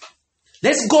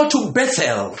 Let's go to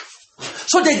Bethel.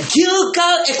 So the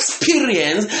Gilgal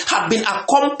experience had been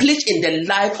accomplished in the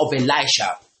life of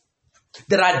Elisha.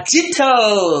 There are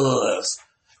details,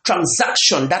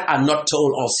 transactions that are not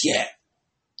told us here.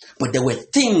 But there were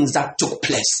things that took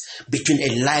place between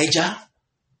Elijah,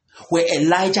 where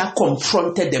Elijah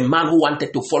confronted the man who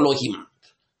wanted to follow him.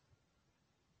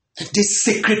 This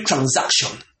secret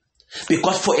transaction.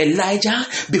 Because for Elijah,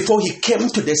 before he came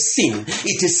to the scene,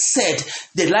 it is said,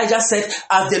 Elijah said,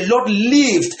 as the Lord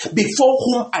lived, before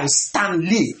whom I stand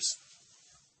lives.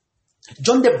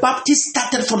 John the Baptist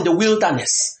started from the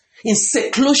wilderness in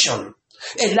seclusion.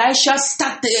 Elijah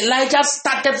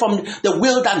started from the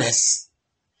wilderness.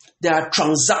 There are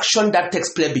transactions that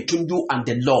takes place between you and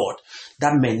the Lord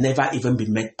that may never even be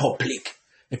made public.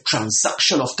 A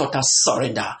transaction of total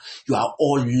surrender. You are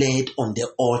all laid on the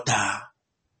altar.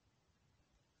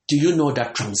 Do you know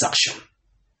that transaction?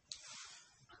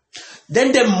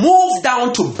 Then they moved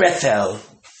down to Bethel.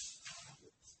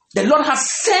 The Lord has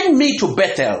sent me to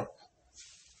Bethel.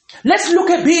 Let's look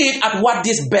a bit at what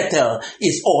this Bethel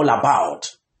is all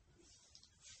about.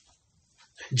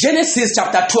 Genesis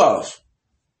chapter 12.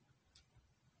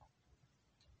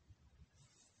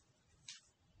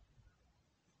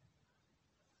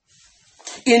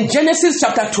 In Genesis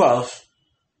chapter 12,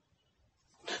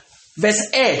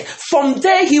 verse 8, from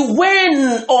there he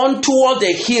went on toward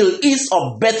the hill east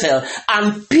of Bethel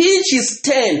and pitched his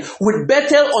tent with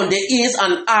Bethel on the east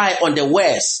and Ai on the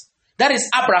west. That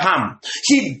is Abraham.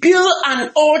 He built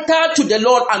an altar to the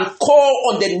Lord and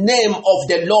called on the name of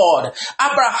the Lord.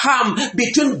 Abraham,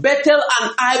 between Bethel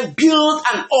and Ai, built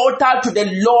an altar to the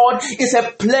Lord. It's a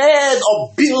place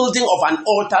of building of an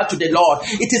altar to the Lord.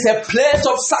 It is a place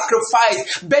of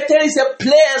sacrifice. Bethel is a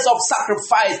place of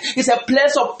sacrifice. It's a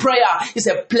place of prayer. It's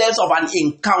a place of an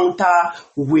encounter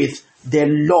with the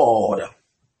Lord.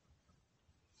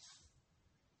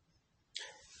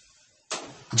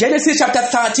 Genesis chapter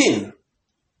 13,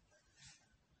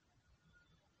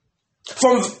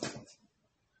 from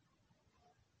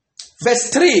verse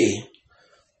 3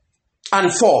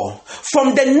 and 4.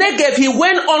 From the Negev, he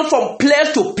went on from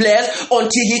place to place until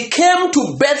he came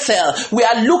to Bethel. We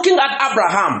are looking at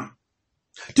Abraham.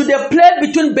 To the place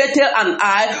between Bethel and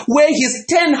Ai, where his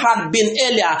tent had been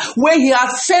earlier, where he had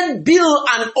first built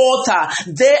an altar.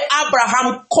 There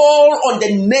Abraham called on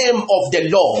the name of the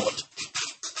Lord.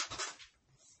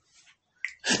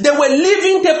 They were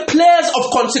leaving the place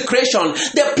of consecration,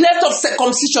 the place of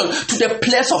circumcision, to the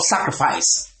place of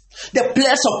sacrifice, the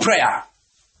place of prayer.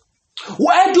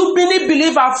 Why do many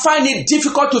believers find it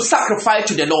difficult to sacrifice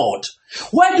to the Lord?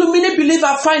 Why do many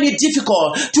believers find it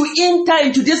difficult to enter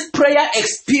into this prayer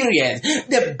experience,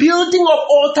 the building of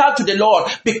altar to the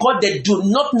Lord? Because they do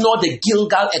not know the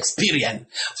Gilgal experience.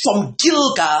 From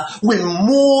Gilgal, we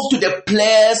move to the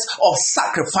place of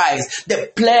sacrifice,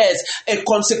 the place a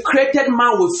consecrated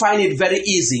man will find it very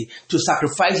easy to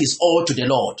sacrifice his all to the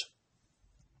Lord.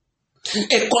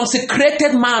 A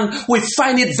consecrated man will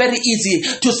find it very easy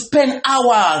to spend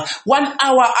hours, 1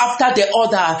 hour after the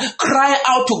other, cry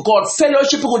out to God,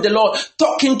 fellowshiping with the Lord,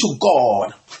 talking to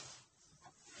God.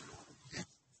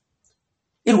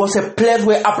 It was a place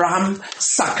where Abraham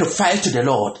sacrificed to the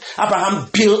Lord. Abraham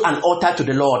built an altar to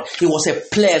the Lord. It was a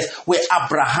place where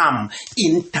Abraham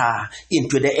entered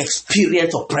into the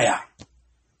experience of prayer.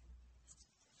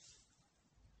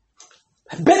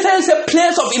 Bethel is a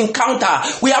place of encounter.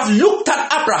 We have looked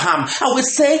at Abraham and we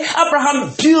say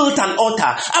Abraham built an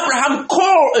altar. Abraham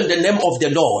called in the name of the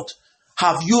Lord.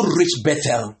 Have you reached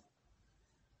Bethel?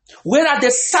 Where are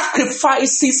the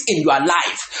sacrifices in your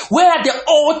life? Where are the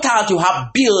altars you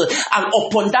have built? And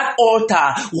upon that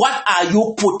altar, what are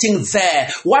you putting there?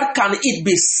 What can it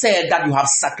be said that you have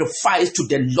sacrificed to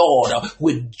the Lord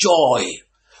with joy?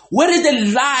 Where is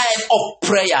the life of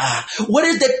prayer? Where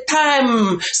is the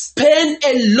time spent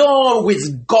alone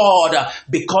with God?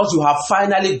 Because you have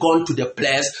finally gone to the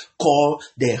place called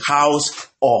the house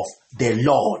of the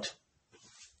Lord.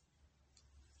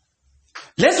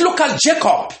 Let's look at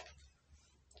Jacob.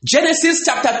 Genesis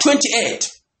chapter 28.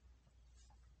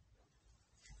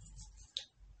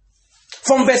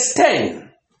 From verse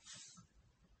 10.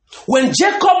 When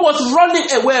Jacob was running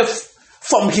away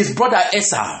from his brother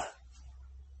Esau,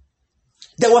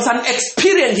 there was an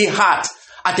experience he had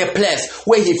at a place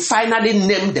where he finally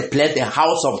named the place the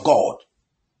house of God.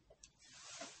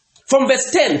 From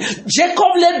verse 10,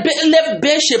 Jacob left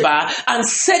Beersheba and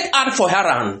set out for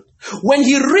Haran. When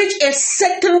he reached a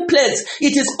certain place,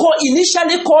 it is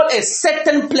initially called a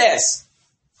certain place.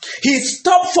 He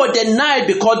stopped for the night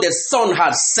because the sun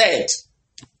had set.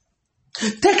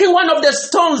 Taking one of the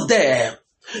stones there,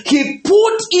 he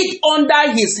put it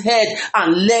under his head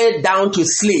and lay down to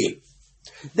sleep.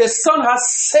 The sun has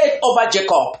set over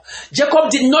Jacob. Jacob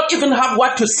did not even have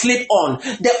what to sleep on.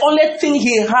 The only thing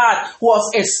he had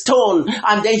was a stone,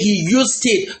 and then he used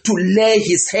it to lay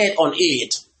his head on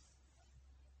it.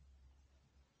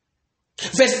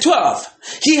 Verse 12,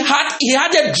 he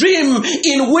had a dream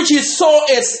in which he saw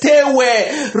a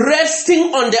stairway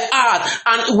resting on the earth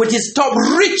and with its top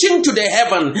reaching to the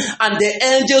heaven, and the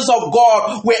angels of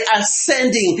God were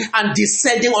ascending and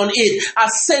descending on it,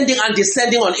 ascending and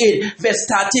descending on it. Verse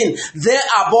 13, there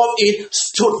above it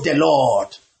stood the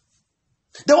Lord.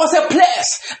 There was a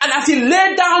place, and as he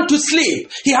lay down to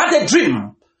sleep, he had a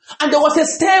dream, and there was a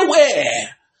stairway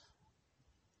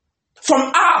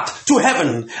from earth to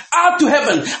heaven,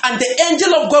 and the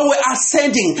angel of God were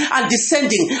ascending and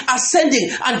descending, ascending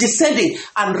and descending,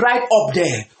 and right up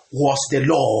there was the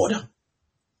Lord.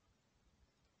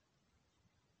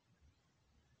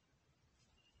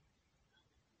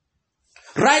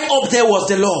 Right up there was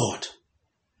the Lord.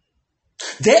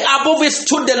 There above it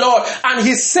stood the Lord, and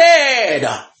he said,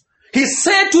 He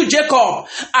said to Jacob,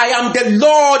 I am the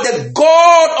Lord, the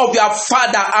God of your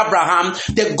father Abraham,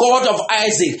 the God of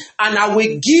Isaac, and I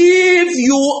will give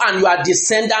you and your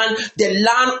descendant the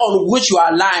land on which you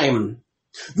are lying.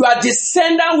 Your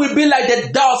descendant will be like the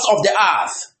dust of the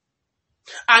earth.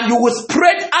 And you will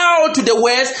spread out to the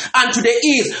west and to the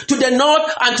east, to the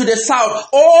north and to the south.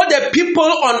 All the people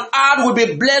on earth will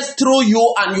be blessed through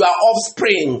you and your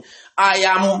offspring. I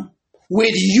am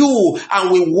with you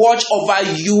and will watch over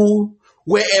you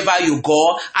wherever you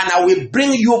go. And I will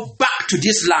bring you back to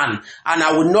this land. And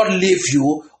I will not leave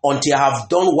you until I have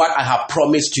done what I have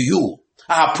promised to you.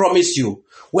 I have promised you.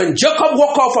 When Jacob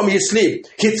woke up from his sleep,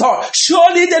 he thought,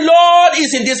 surely the Lord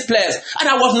is in this place. And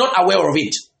I was not aware of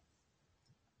it.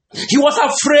 He was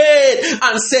afraid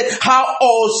and said, how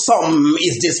awesome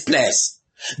is this place?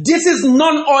 This is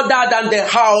none other than the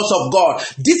house of God.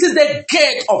 This is the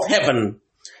gate of heaven.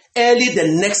 Early the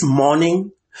next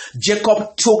morning,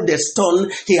 Jacob took the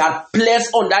stone he had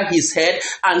placed under his head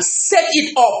and set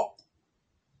it up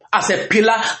as a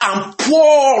pillar and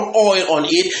poured oil on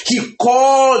it. He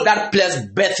called that place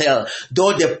Bethel,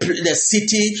 though the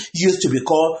city used to be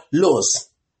called Luz.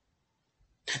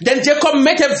 Then Jacob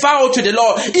made a vow to the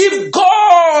Lord, if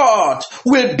God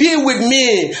will be with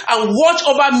me and watch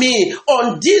over me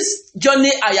on this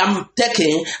journey I am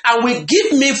taking, and will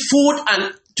give me food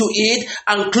and to eat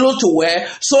and clothes to wear,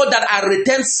 so that I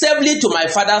return safely to my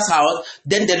father's house,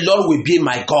 then the Lord will be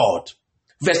my God.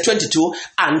 Verse 22,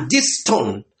 and this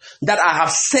stone that I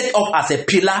have set up as a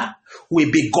pillar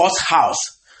will be God's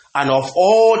house, and of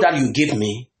all that you give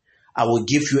me, I will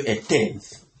give you a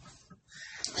tenth.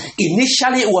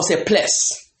 Initially, it was a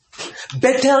place.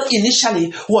 Bethel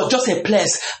initially was just a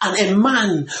place, and a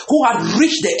man who had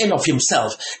reached the end of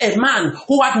himself, a man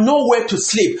who had nowhere to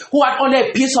sleep, who had only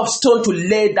a piece of stone to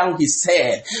lay down his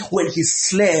head. When he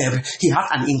slept, he had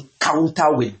an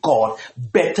encounter with God.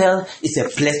 Bethel is a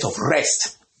place of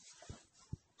rest.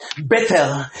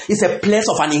 Bethel is a place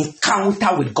of an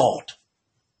encounter with God.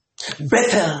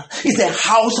 Bethel is a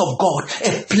house of God,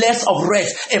 a place of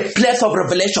rest, a place of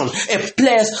revelation, a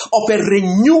place of a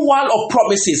renewal of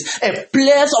promises, a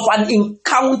place of an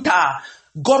encounter.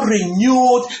 God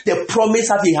renewed the promise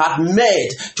that he had made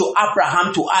to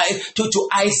Abraham, to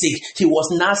Isaac. He was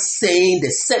now saying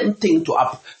the same thing to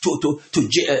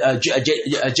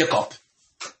Jacob.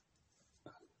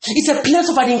 It's a place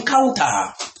of an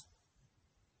encounter.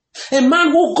 A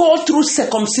man who goes through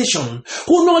circumcision,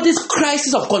 who knows this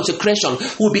crisis of consecration,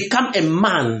 will become a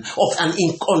man of an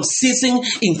unceasing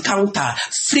encounter,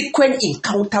 frequent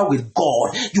encounter with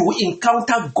God. You will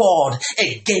encounter God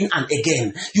again and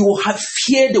again. You will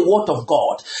hear the word of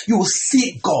God. You will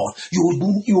see God.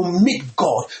 You will meet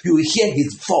God. You will hear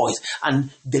his voice.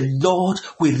 And the Lord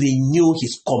will renew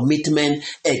his commitment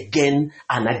again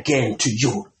and again to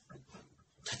you.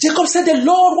 Jacob said, the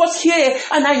Lord was here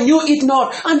and I knew it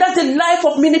not. And that's the life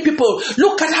of many people.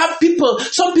 Look at how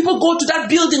some people go to that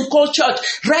building called church.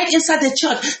 Right inside the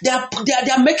church, they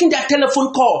are making their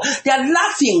telephone call. They are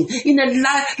laughing in a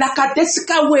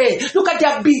lackadaisical way. Look at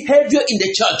their behavior in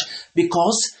the church.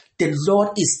 Because the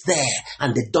Lord is there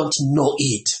and they don't know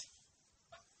it.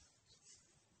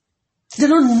 They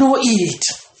don't know it.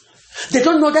 They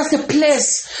don't know that's the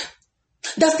place.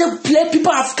 That's the place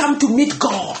people have come to meet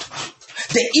God.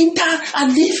 They enter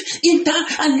and leave, enter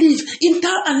and leave,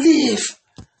 enter and leave.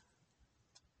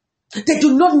 They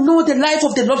do not know the life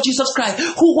of the Lord Jesus Christ,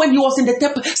 who when he was in the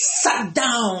temple, sat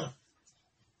down.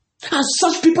 And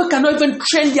such people cannot even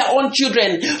train their own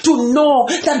children to know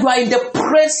that you are in the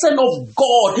presence of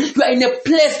God. You are in a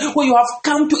place where you have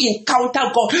come to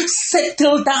encounter God.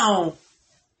 Settle down.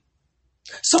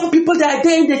 Some people, they are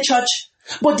there in the church,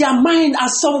 but their mind are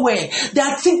somewhere. They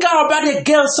are thinking about a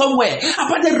girl somewhere,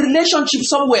 about a relationship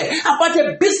somewhere, about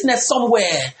a business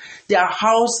somewhere. Their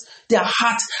house, their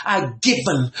heart are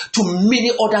given to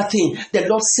many other things. The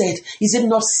Lord said, is it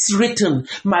not written,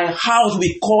 my house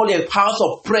we call a house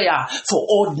of prayer for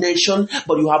all nations,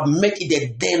 but you have made it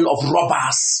a den of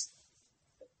robbers.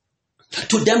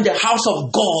 To them, the house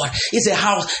of God is a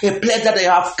house, a place that they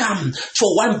have come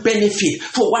for one benefit,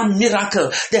 for one miracle.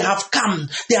 They have come.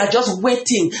 They are just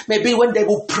waiting. Maybe when they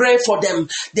will pray for them,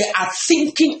 they are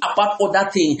thinking about other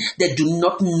things. They do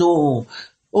not know.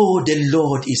 Oh, the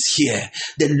Lord is here.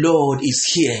 The Lord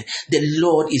is here. The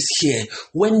Lord is here.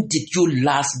 When did you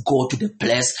last go to the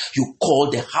place you call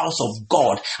the house of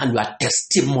God and your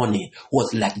testimony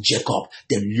was like Jacob?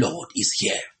 The Lord is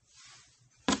here.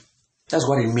 That's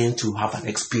what it means to have an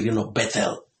experience of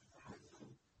Bethel.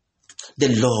 The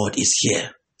Lord is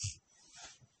here.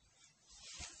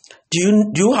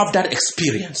 Do you have that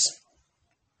experience?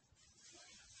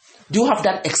 Do you have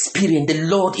that experience? The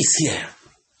Lord is here.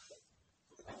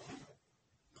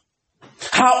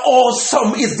 How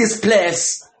awesome is this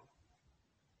place?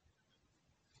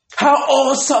 How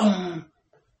awesome.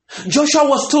 Joshua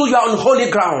was told you are on holy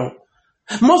ground.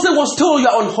 Moses was told you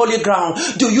are on holy ground.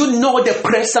 Do you know the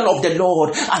presence of the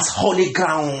Lord as holy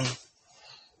ground?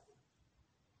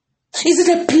 Is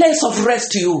it a place of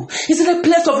rest to you? Is it a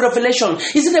place of revelation?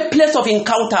 Is it a place of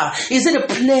encounter? Is it a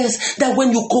place that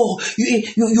when you go,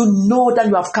 you know that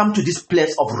you have come to this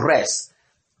place of rest?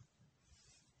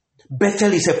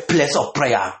 Bethel is a place of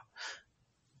prayer.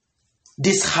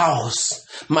 This house,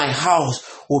 my house,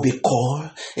 will be called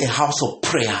a house of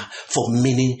prayer for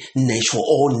many nations, for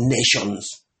all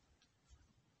nations.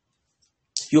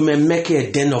 You may make a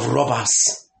den of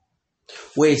robbers,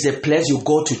 where it's a place you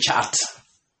go to chat.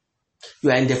 You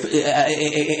are in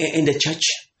the church.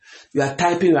 You are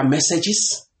typing your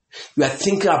messages. You are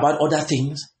thinking about other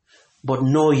things. But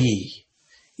know ye,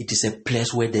 it is a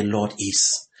place where the Lord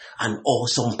is. An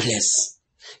awesome place.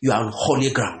 You are on holy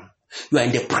ground. You are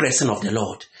in the presence of the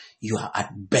Lord. You are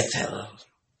at Bethel.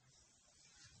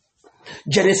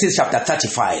 Genesis chapter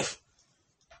 35.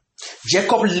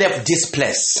 Jacob left this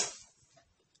place.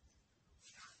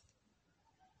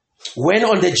 When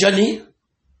on the journey,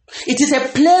 it is a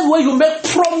place where you make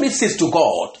promises to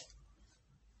God.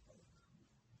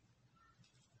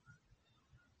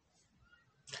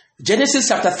 Genesis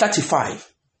chapter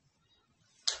 35.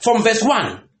 From verse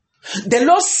 1. The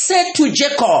Lord said to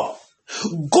Jacob,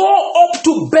 go up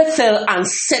to Bethel and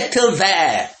settle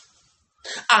there,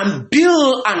 and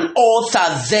build an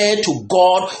altar there to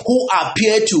God who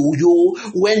appeared to you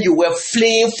when you were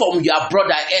fleeing from your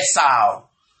brother Esau.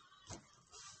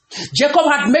 Jacob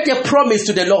had made a promise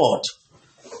to the Lord.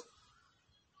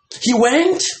 He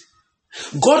went,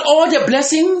 got all the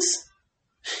blessings.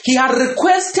 He had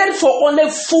requested for only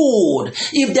food.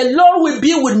 If the Lord will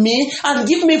be with me and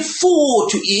give me food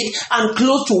to eat and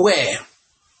clothes to wear.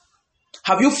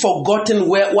 Have you forgotten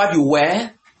what you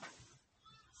wear?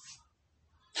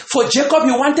 For Jacob,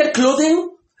 he wanted clothing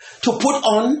to put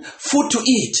on, food to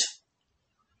eat.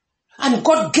 And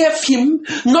God gave him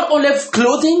not only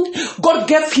clothing, God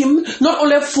gave him not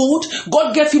only food,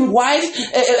 God gave him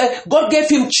wife, God gave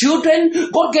him children,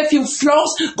 God gave him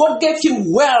flocks, God gave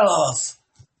him wealth.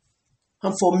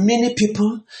 And for many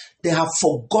people, they have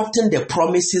forgotten the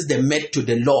promises they made to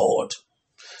the Lord.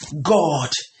 God,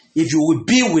 if you will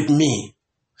be with me,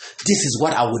 this is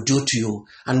what I will do to you.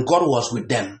 And God was with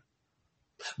them.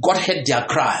 God heard their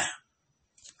cry.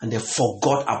 And they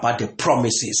forgot about the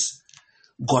promises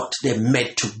God they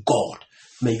made to God.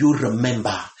 May you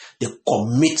remember the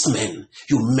commitment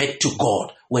you made to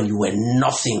God when you were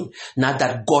nothing. Now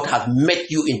that God has made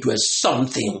you into a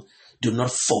something, do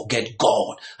not forget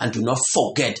God and do not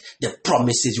forget the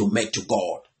promises you made to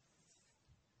God.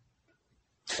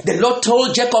 The Lord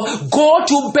told Jacob, go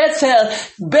to Bethel.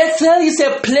 Bethel is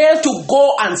a place to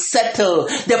go and settle.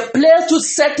 The place to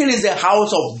settle is the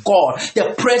house of God,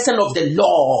 the presence of the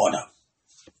Lord.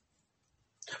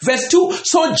 Verse 2,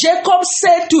 so Jacob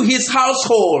said to his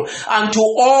household and to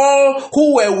all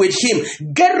who were with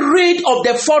him, get rid of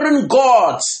the foreign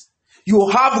gods you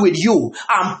have with you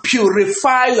and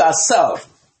purify yourself.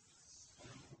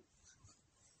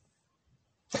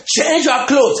 Change your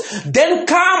clothes. Then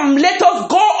come, let us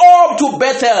go up to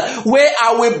Bethel, where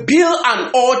I will build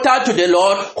an altar to the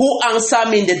Lord who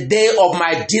answered me in the day of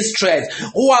my distress,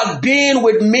 who has been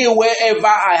with me wherever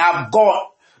I have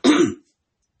gone.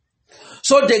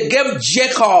 So they gave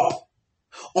Jacob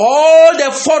all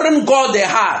the foreign gods they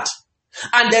had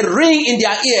and the ring in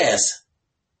their ears.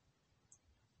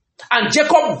 And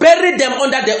Jacob buried them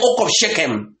under the oak of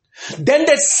Shechem. Then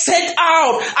they set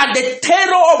out, and the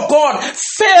terror of God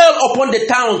fell upon the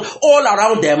towns all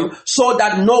around them, so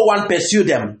that no one pursued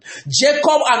them.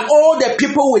 Jacob and all the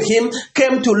people with him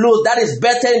came to Luz, that is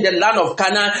Bethel in the land of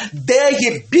Canaan. There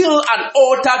he built an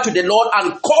altar to the Lord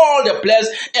and called the place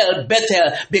El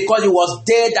Bethel, because it was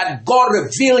there that God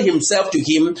revealed himself to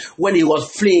him when he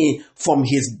was fleeing from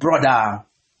his brother.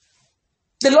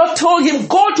 The Lord told him,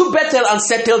 go to Bethel and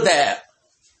settle there.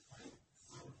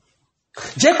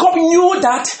 Jacob knew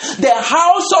that the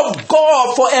house of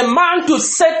God, for a man to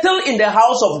settle in the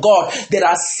house of God, there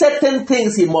are certain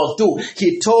things he must do.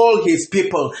 He told his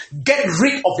people, get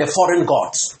rid of the foreign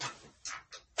gods.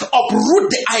 Uproot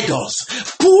the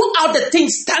idols. Pull out the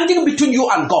things standing between you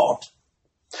and God.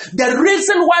 The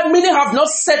reason why many have not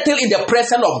settled in the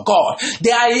presence of God,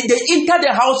 they enter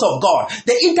the house of God,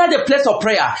 they enter the place of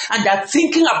prayer, and they're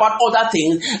thinking about other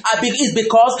things, is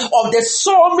because of the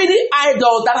so many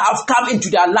idols that have come into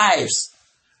their lives.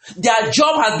 Their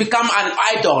job has become an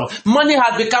idol. Money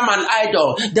has become an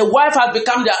idol. The wife has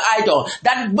become their idol.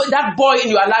 That boy in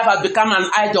your life has become an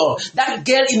idol. That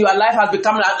girl in your life has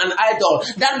become an idol.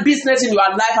 That business in your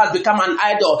life has become an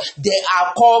idol. They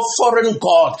are called foreign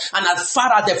gods. And as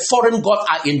far as the foreign gods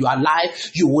are in your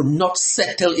life, you will not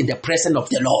settle in the presence of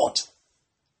the Lord.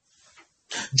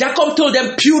 Jacob told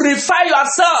them, purify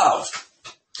yourself.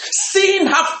 Sin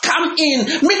have come in.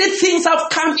 Many things have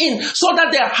come in so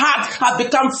that the heart has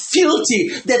become filthy.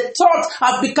 The thoughts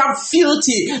have become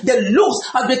filthy. The looks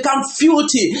have become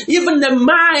filthy. Even the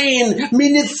mind,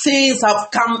 many things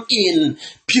have come in.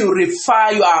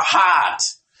 Purify your heart.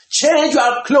 Change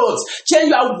your clothes. Change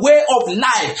your way of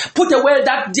life. Put away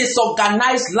that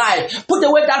disorganized life. Put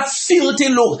away that filthy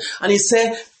look. And he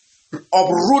said,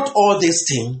 uproot all these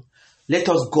things. Let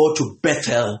us go to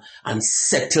Bethel and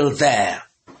settle there.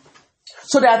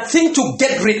 So there are things to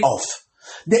get rid of.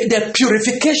 The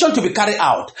purification to be carried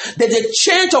out. The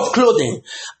change of clothing.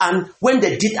 And when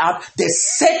they did that, they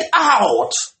set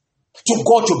out to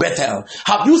go to Bethel.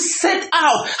 Have you set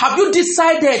out? Have you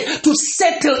decided to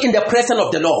settle in the presence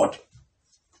of the Lord?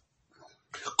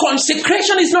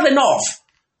 Consecration is not enough.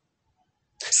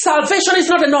 Salvation is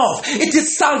not enough. It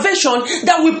is salvation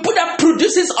that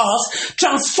produces us,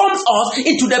 transforms us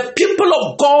into the people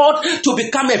of God to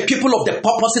become a people of the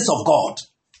purposes of God.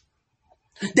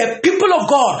 The people of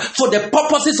God for the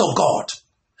purposes of God.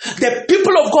 The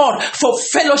people of God for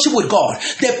fellowship with God.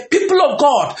 The people of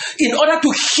God in order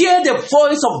to hear the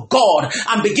voice of God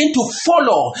and begin to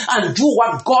follow and do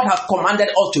what God has commanded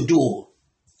us to do.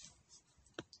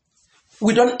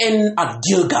 We don't end at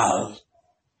Gilgal.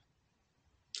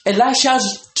 Elisha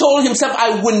told himself,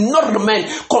 I will not remain.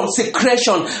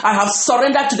 Consecration. I have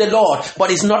surrendered to the Lord, but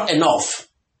it's not enough.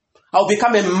 I'll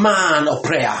become a man of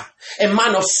prayer, a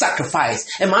man of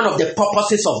sacrifice, a man of the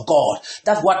purposes of God.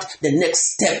 That's what the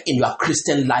next step in your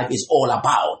Christian life is all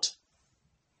about.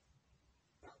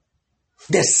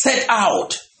 They set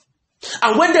out.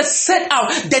 And when they set out,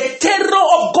 the terror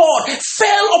of God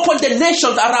fell upon the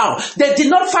nations around. They did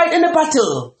not fight any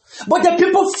battle. But the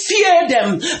people fear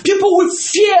them. People will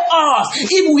fear us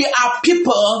if we are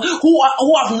people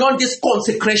who have known this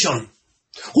consecration,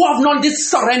 who have known this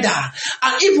surrender.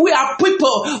 And if we are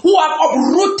people who have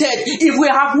uprooted, if we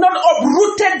have not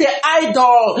uprooted the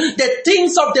idol, the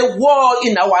things of the world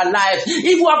in our life,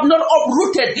 if we have not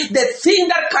uprooted the thing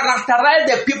that characterize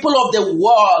the people of the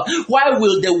world, why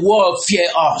will the world fear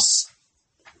us?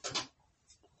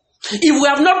 If we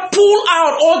have not pulled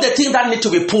out all the things that need to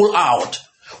be pulled out,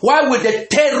 why will the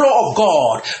terror of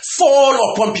God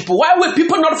fall upon people? Why will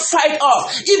people not fight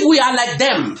us if we are like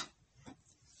them?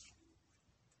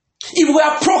 If we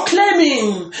are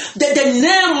proclaiming the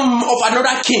name of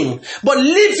another king, but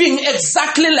living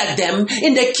exactly like them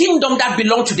in the kingdom that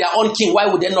belongs to their own king, why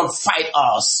would they not fight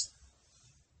us?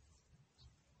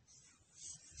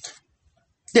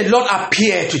 The Lord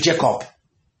appeared to Jacob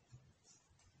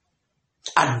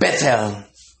at Bethel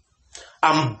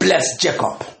and blessed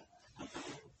Jacob.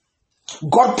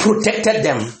 God protected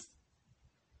them.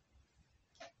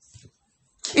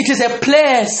 It is a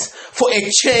place for a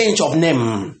change of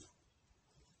name.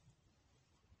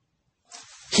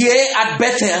 Here at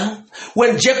Bethel,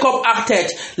 when Jacob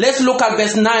acted, let's look at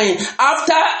verse 9.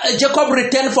 After Jacob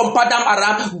returned from Paddan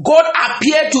Aram, God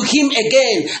appeared to him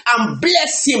again and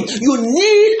blessed him. You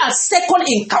need a second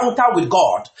encounter with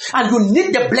God, and you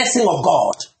need the blessing of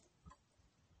God.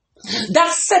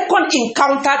 That second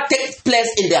encounter takes place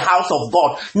in the house of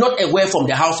God, not away from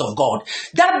the house of God.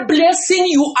 That blessing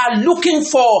you are looking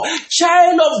for,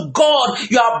 child of God,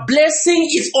 your blessing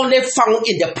is only found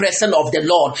in the presence of the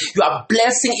Lord. Your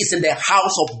blessing is in the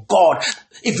house of God.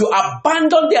 If you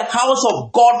abandon the house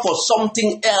of God for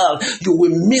something else, you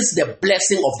will miss the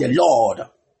blessing of the Lord.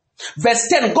 Verse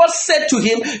 10, God said to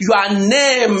him, your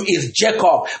name is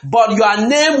Jacob, but your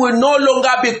name will no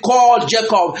longer be called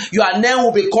Jacob. Your name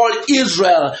will be called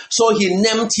Israel. So he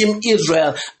named him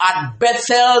Israel. At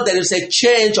Bethel, there is a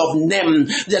change of name.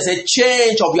 There's a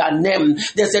change of your name.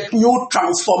 There's a new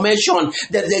transformation.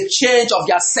 There's a change of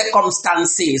your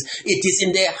circumstances. It is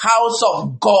in the house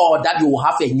of God that you will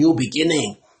have a new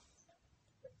beginning.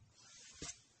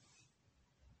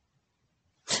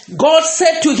 God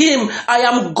said to him, I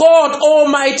am God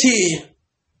Almighty.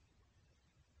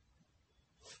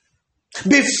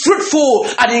 Be fruitful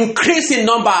and increase in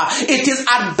number. It is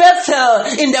at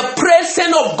Bethel, in the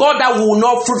presence of God, that we will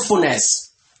know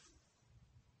fruitfulness.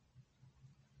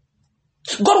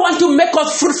 God wants to make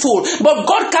us fruitful, but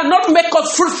God cannot make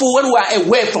us fruitful when we are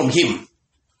away from Him.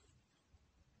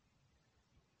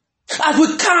 as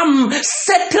we come,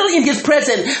 settle in His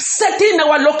presence, settle in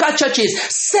our local churches,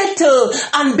 settle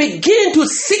and begin to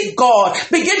seek God,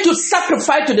 begin to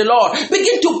sacrifice to the Lord,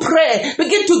 begin to pray,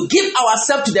 begin to give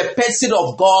ourselves to the person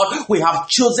of God. We have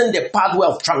chosen the pathway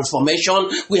of transformation.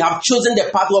 We have chosen the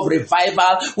pathway of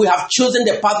revival. We have chosen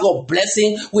the pathway of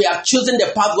blessing. We have chosen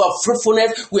the pathway of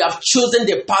fruitfulness. We have chosen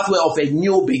the pathway of a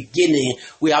new beginning.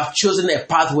 We have chosen a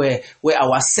pathway where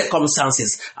our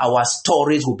circumstances, our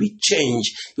stories will be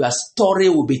changed. Your story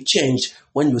will be changed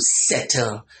when you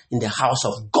settle in the house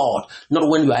of God. Not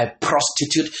when you are a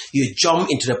prostitute, you jump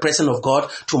into the presence of God.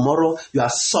 Tomorrow you are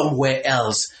somewhere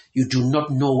else. You do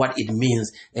not know what it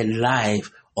means, a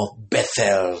life of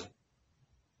Bethel.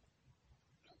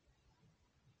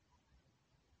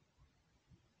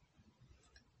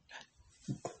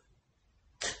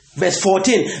 Verse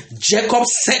 14, Jacob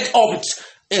set up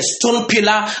a stone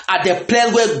pillar at the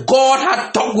place where God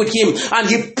had talked with him, and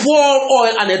he poured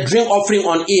oil and a drink offering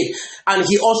on it. And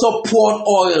he also poured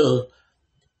oil.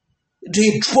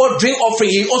 He poured drink offering,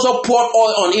 he also poured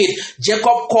oil on it.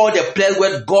 Jacob called the place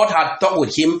where God had talked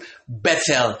with him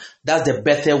Bethel. That's the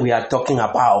Bethel we are talking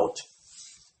about.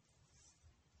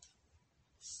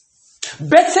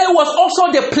 Bethel was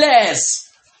also the place.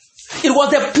 It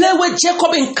was the place where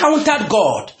Jacob encountered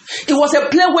God. It was a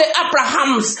place where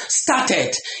Abraham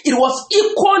started. It was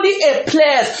equally a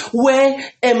place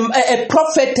where a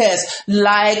prophetess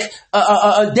like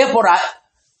Deborah.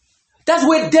 That's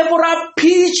where Deborah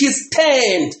pitched his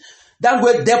tent. That's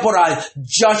where Deborah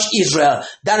judged Israel.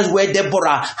 That is where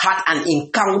Deborah had an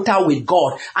encounter with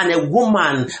God. And a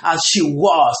woman as she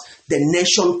was, the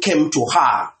nation came to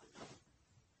her.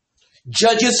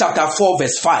 Judges chapter 4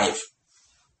 verse 5.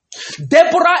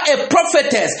 Deborah, a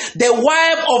prophetess, the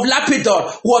wife of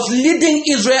Lapidot, was leading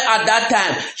Israel at that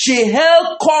time. She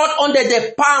held court under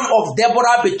the palm of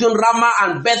Deborah between Ramah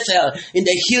and Bethel in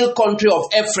the hill country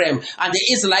of Ephraim, and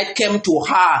the Israelites came to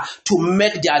her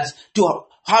to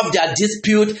have their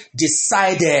dispute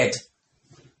decided.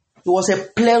 It was a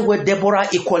place where Deborah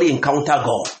equally encountered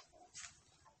God.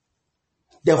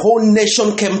 The whole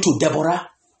nation came to Deborah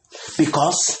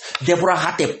because Deborah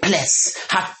had a place,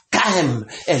 had time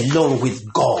alone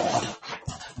with God.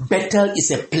 Bethel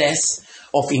is a place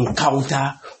of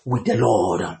encounter with the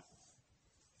Lord.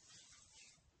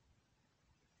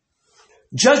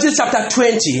 Judges chapter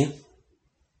 20,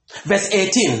 verse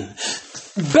 18.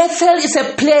 Bethel is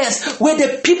a place where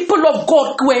the people of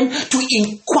God went to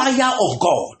inquire of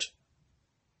God.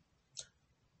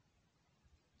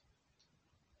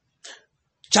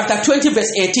 Chapter 20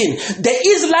 verse 18. The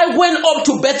Israelites went up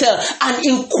to Bethel and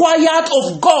inquired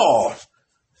of God.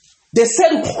 They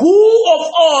said, who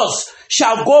of us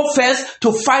shall go first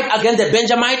to fight against the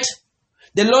Benjamites?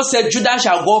 The Lord said, Judah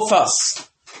shall go first.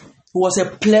 It was a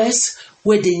place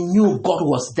where they knew God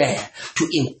was there to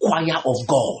inquire of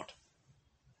God.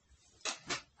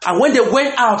 And when they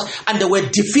went out and they were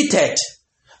defeated,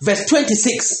 verse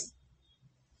 26,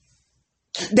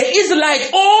 the Israelites,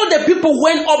 all the people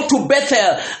went up to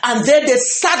Bethel, and there they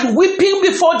sat weeping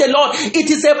before the Lord.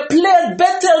 It is a place,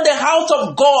 Bethel, the house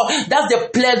of God. That's the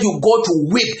place you go to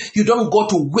weep. You don't go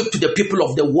to weep to the people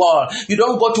of the world. You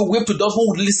don't go to weep to those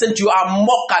who listen to you and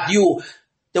mock at you.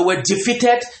 They were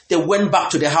defeated. They went back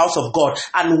to the house of God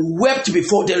and wept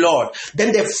before the Lord.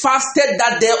 Then they fasted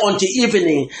that day until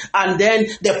evening, and then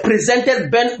they presented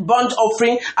burnt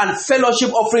offering and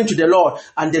fellowship offering to the Lord.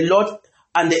 And the Lord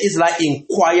and the Israelites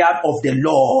inquired of the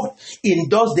Lord. In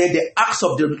those days, the acts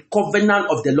of the covenant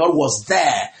of the Lord was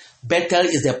there. Bethel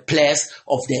is the place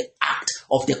of the act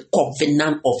of the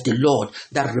covenant of the Lord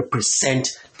that represent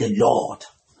the Lord.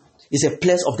 It's a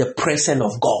place of the presence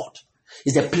of God.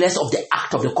 It's a place of the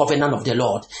act of the covenant of the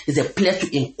Lord. It's a place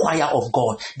to inquire of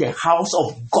God. The house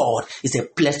of God is a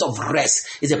place of rest.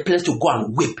 It's a place to go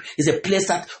and weep. It's a place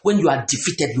that when you are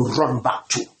defeated, you run back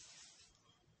to.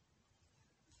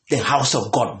 The house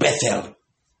of God, Bethel.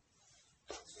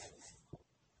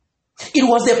 It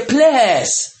was a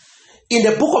place in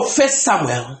the book of 1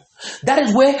 Samuel. That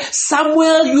is where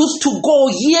Samuel used to go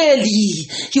yearly.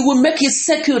 He would make his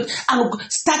circuit, and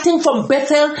starting from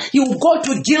Bethel, he would go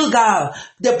to Gilgal.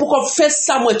 The book of 1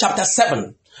 Samuel chapter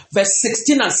 7, verse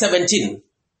 16 and 17.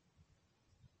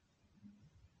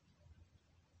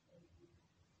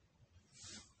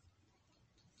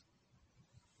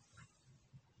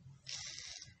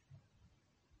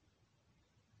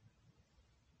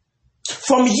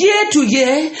 From year to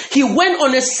year, he went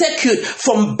on a circuit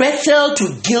from Bethel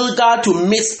to Gilgal to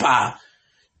Mizpah,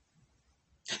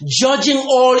 judging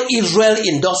all Israel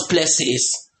in those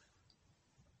places.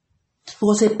 It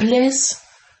was a place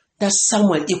that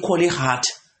Samuel equally had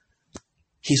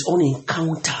his own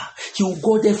encounter. He will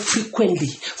go there frequently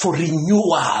for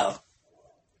renewal.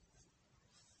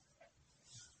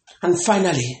 And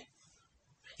finally,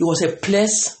 it was a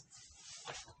place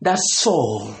that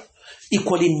Saul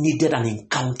equally needed an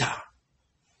encounter.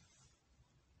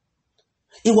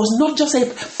 It was not just a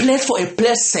place for a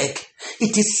place's sake.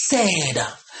 It is said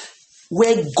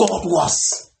where God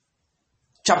was.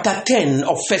 Chapter 10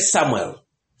 of 1 Samuel.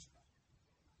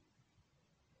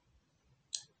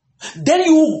 Then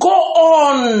you go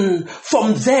on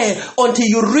from there until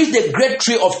you reach the great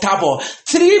tree of Tabor.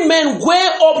 3 men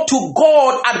went up to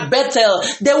God at Bethel.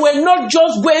 They were not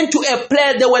just going to a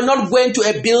place. They were not going to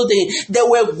a building. They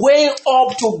were going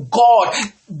up to God.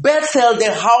 Bethel,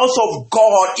 the house of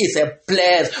God, is a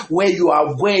place where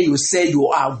you say you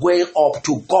are going up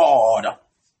to God.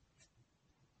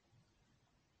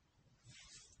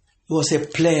 It was a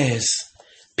place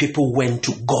people went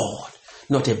to God,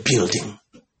 not a building.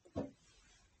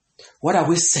 What are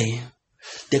we saying?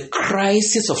 The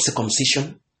crisis of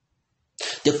circumcision,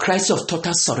 the crisis of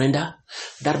total surrender,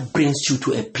 that brings you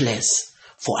to a place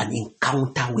for an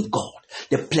encounter with God.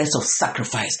 The place of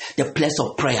sacrifice, the place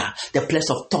of prayer, the place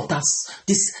of total,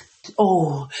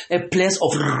 a place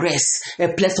of rest,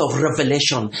 a place of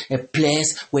revelation, a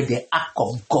place where the ark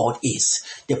of God is,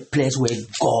 the place where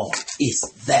God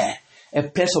is there. A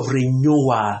place of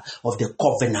renewal of the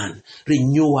covenant,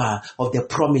 renewal of the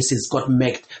promises God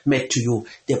made to you,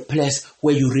 the place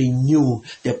where you renew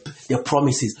the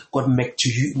promises God made to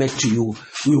you,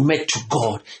 you made to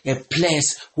God, a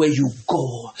place where you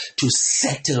go to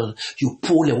settle, you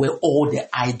pull away all the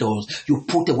idols, you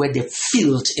put away the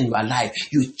filth in your life,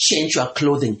 you change your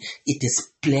clothing. It is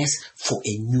a place for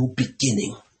a new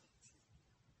beginning.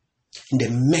 In the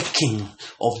making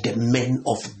of the men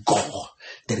of God,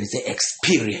 there is the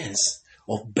experience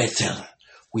of Bethel.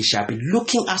 We shall be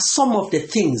looking at some of the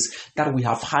things that we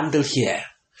have handled here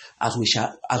as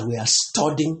we are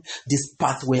studying this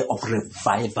pathway of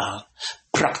revival,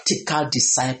 practical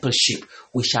discipleship.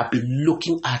 We shall be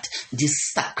looking at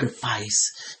this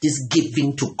sacrifice, this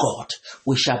giving to God.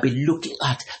 We shall be looking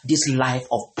at this life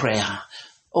of prayer.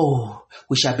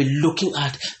 We shall be looking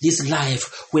at this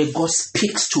life where God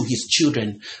speaks to his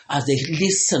children as they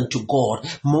listen to God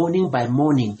morning by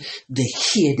morning. They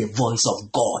hear the voice of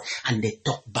God and they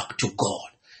talk back to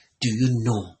God. Do you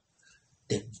know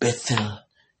the Bethel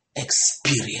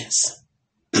experience?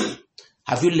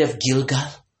 Have you left Gilgal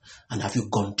and have you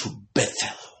gone to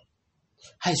Bethel?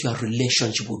 How is your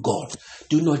relationship with God?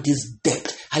 Do you know this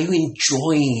depth? Are you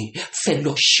enjoying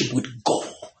fellowship with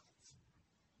God?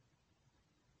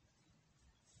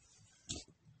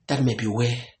 That may be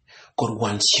where God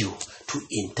wants you to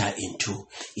enter into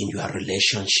in your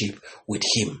relationship with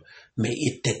him. May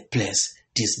it take place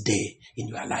this day in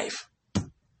your life.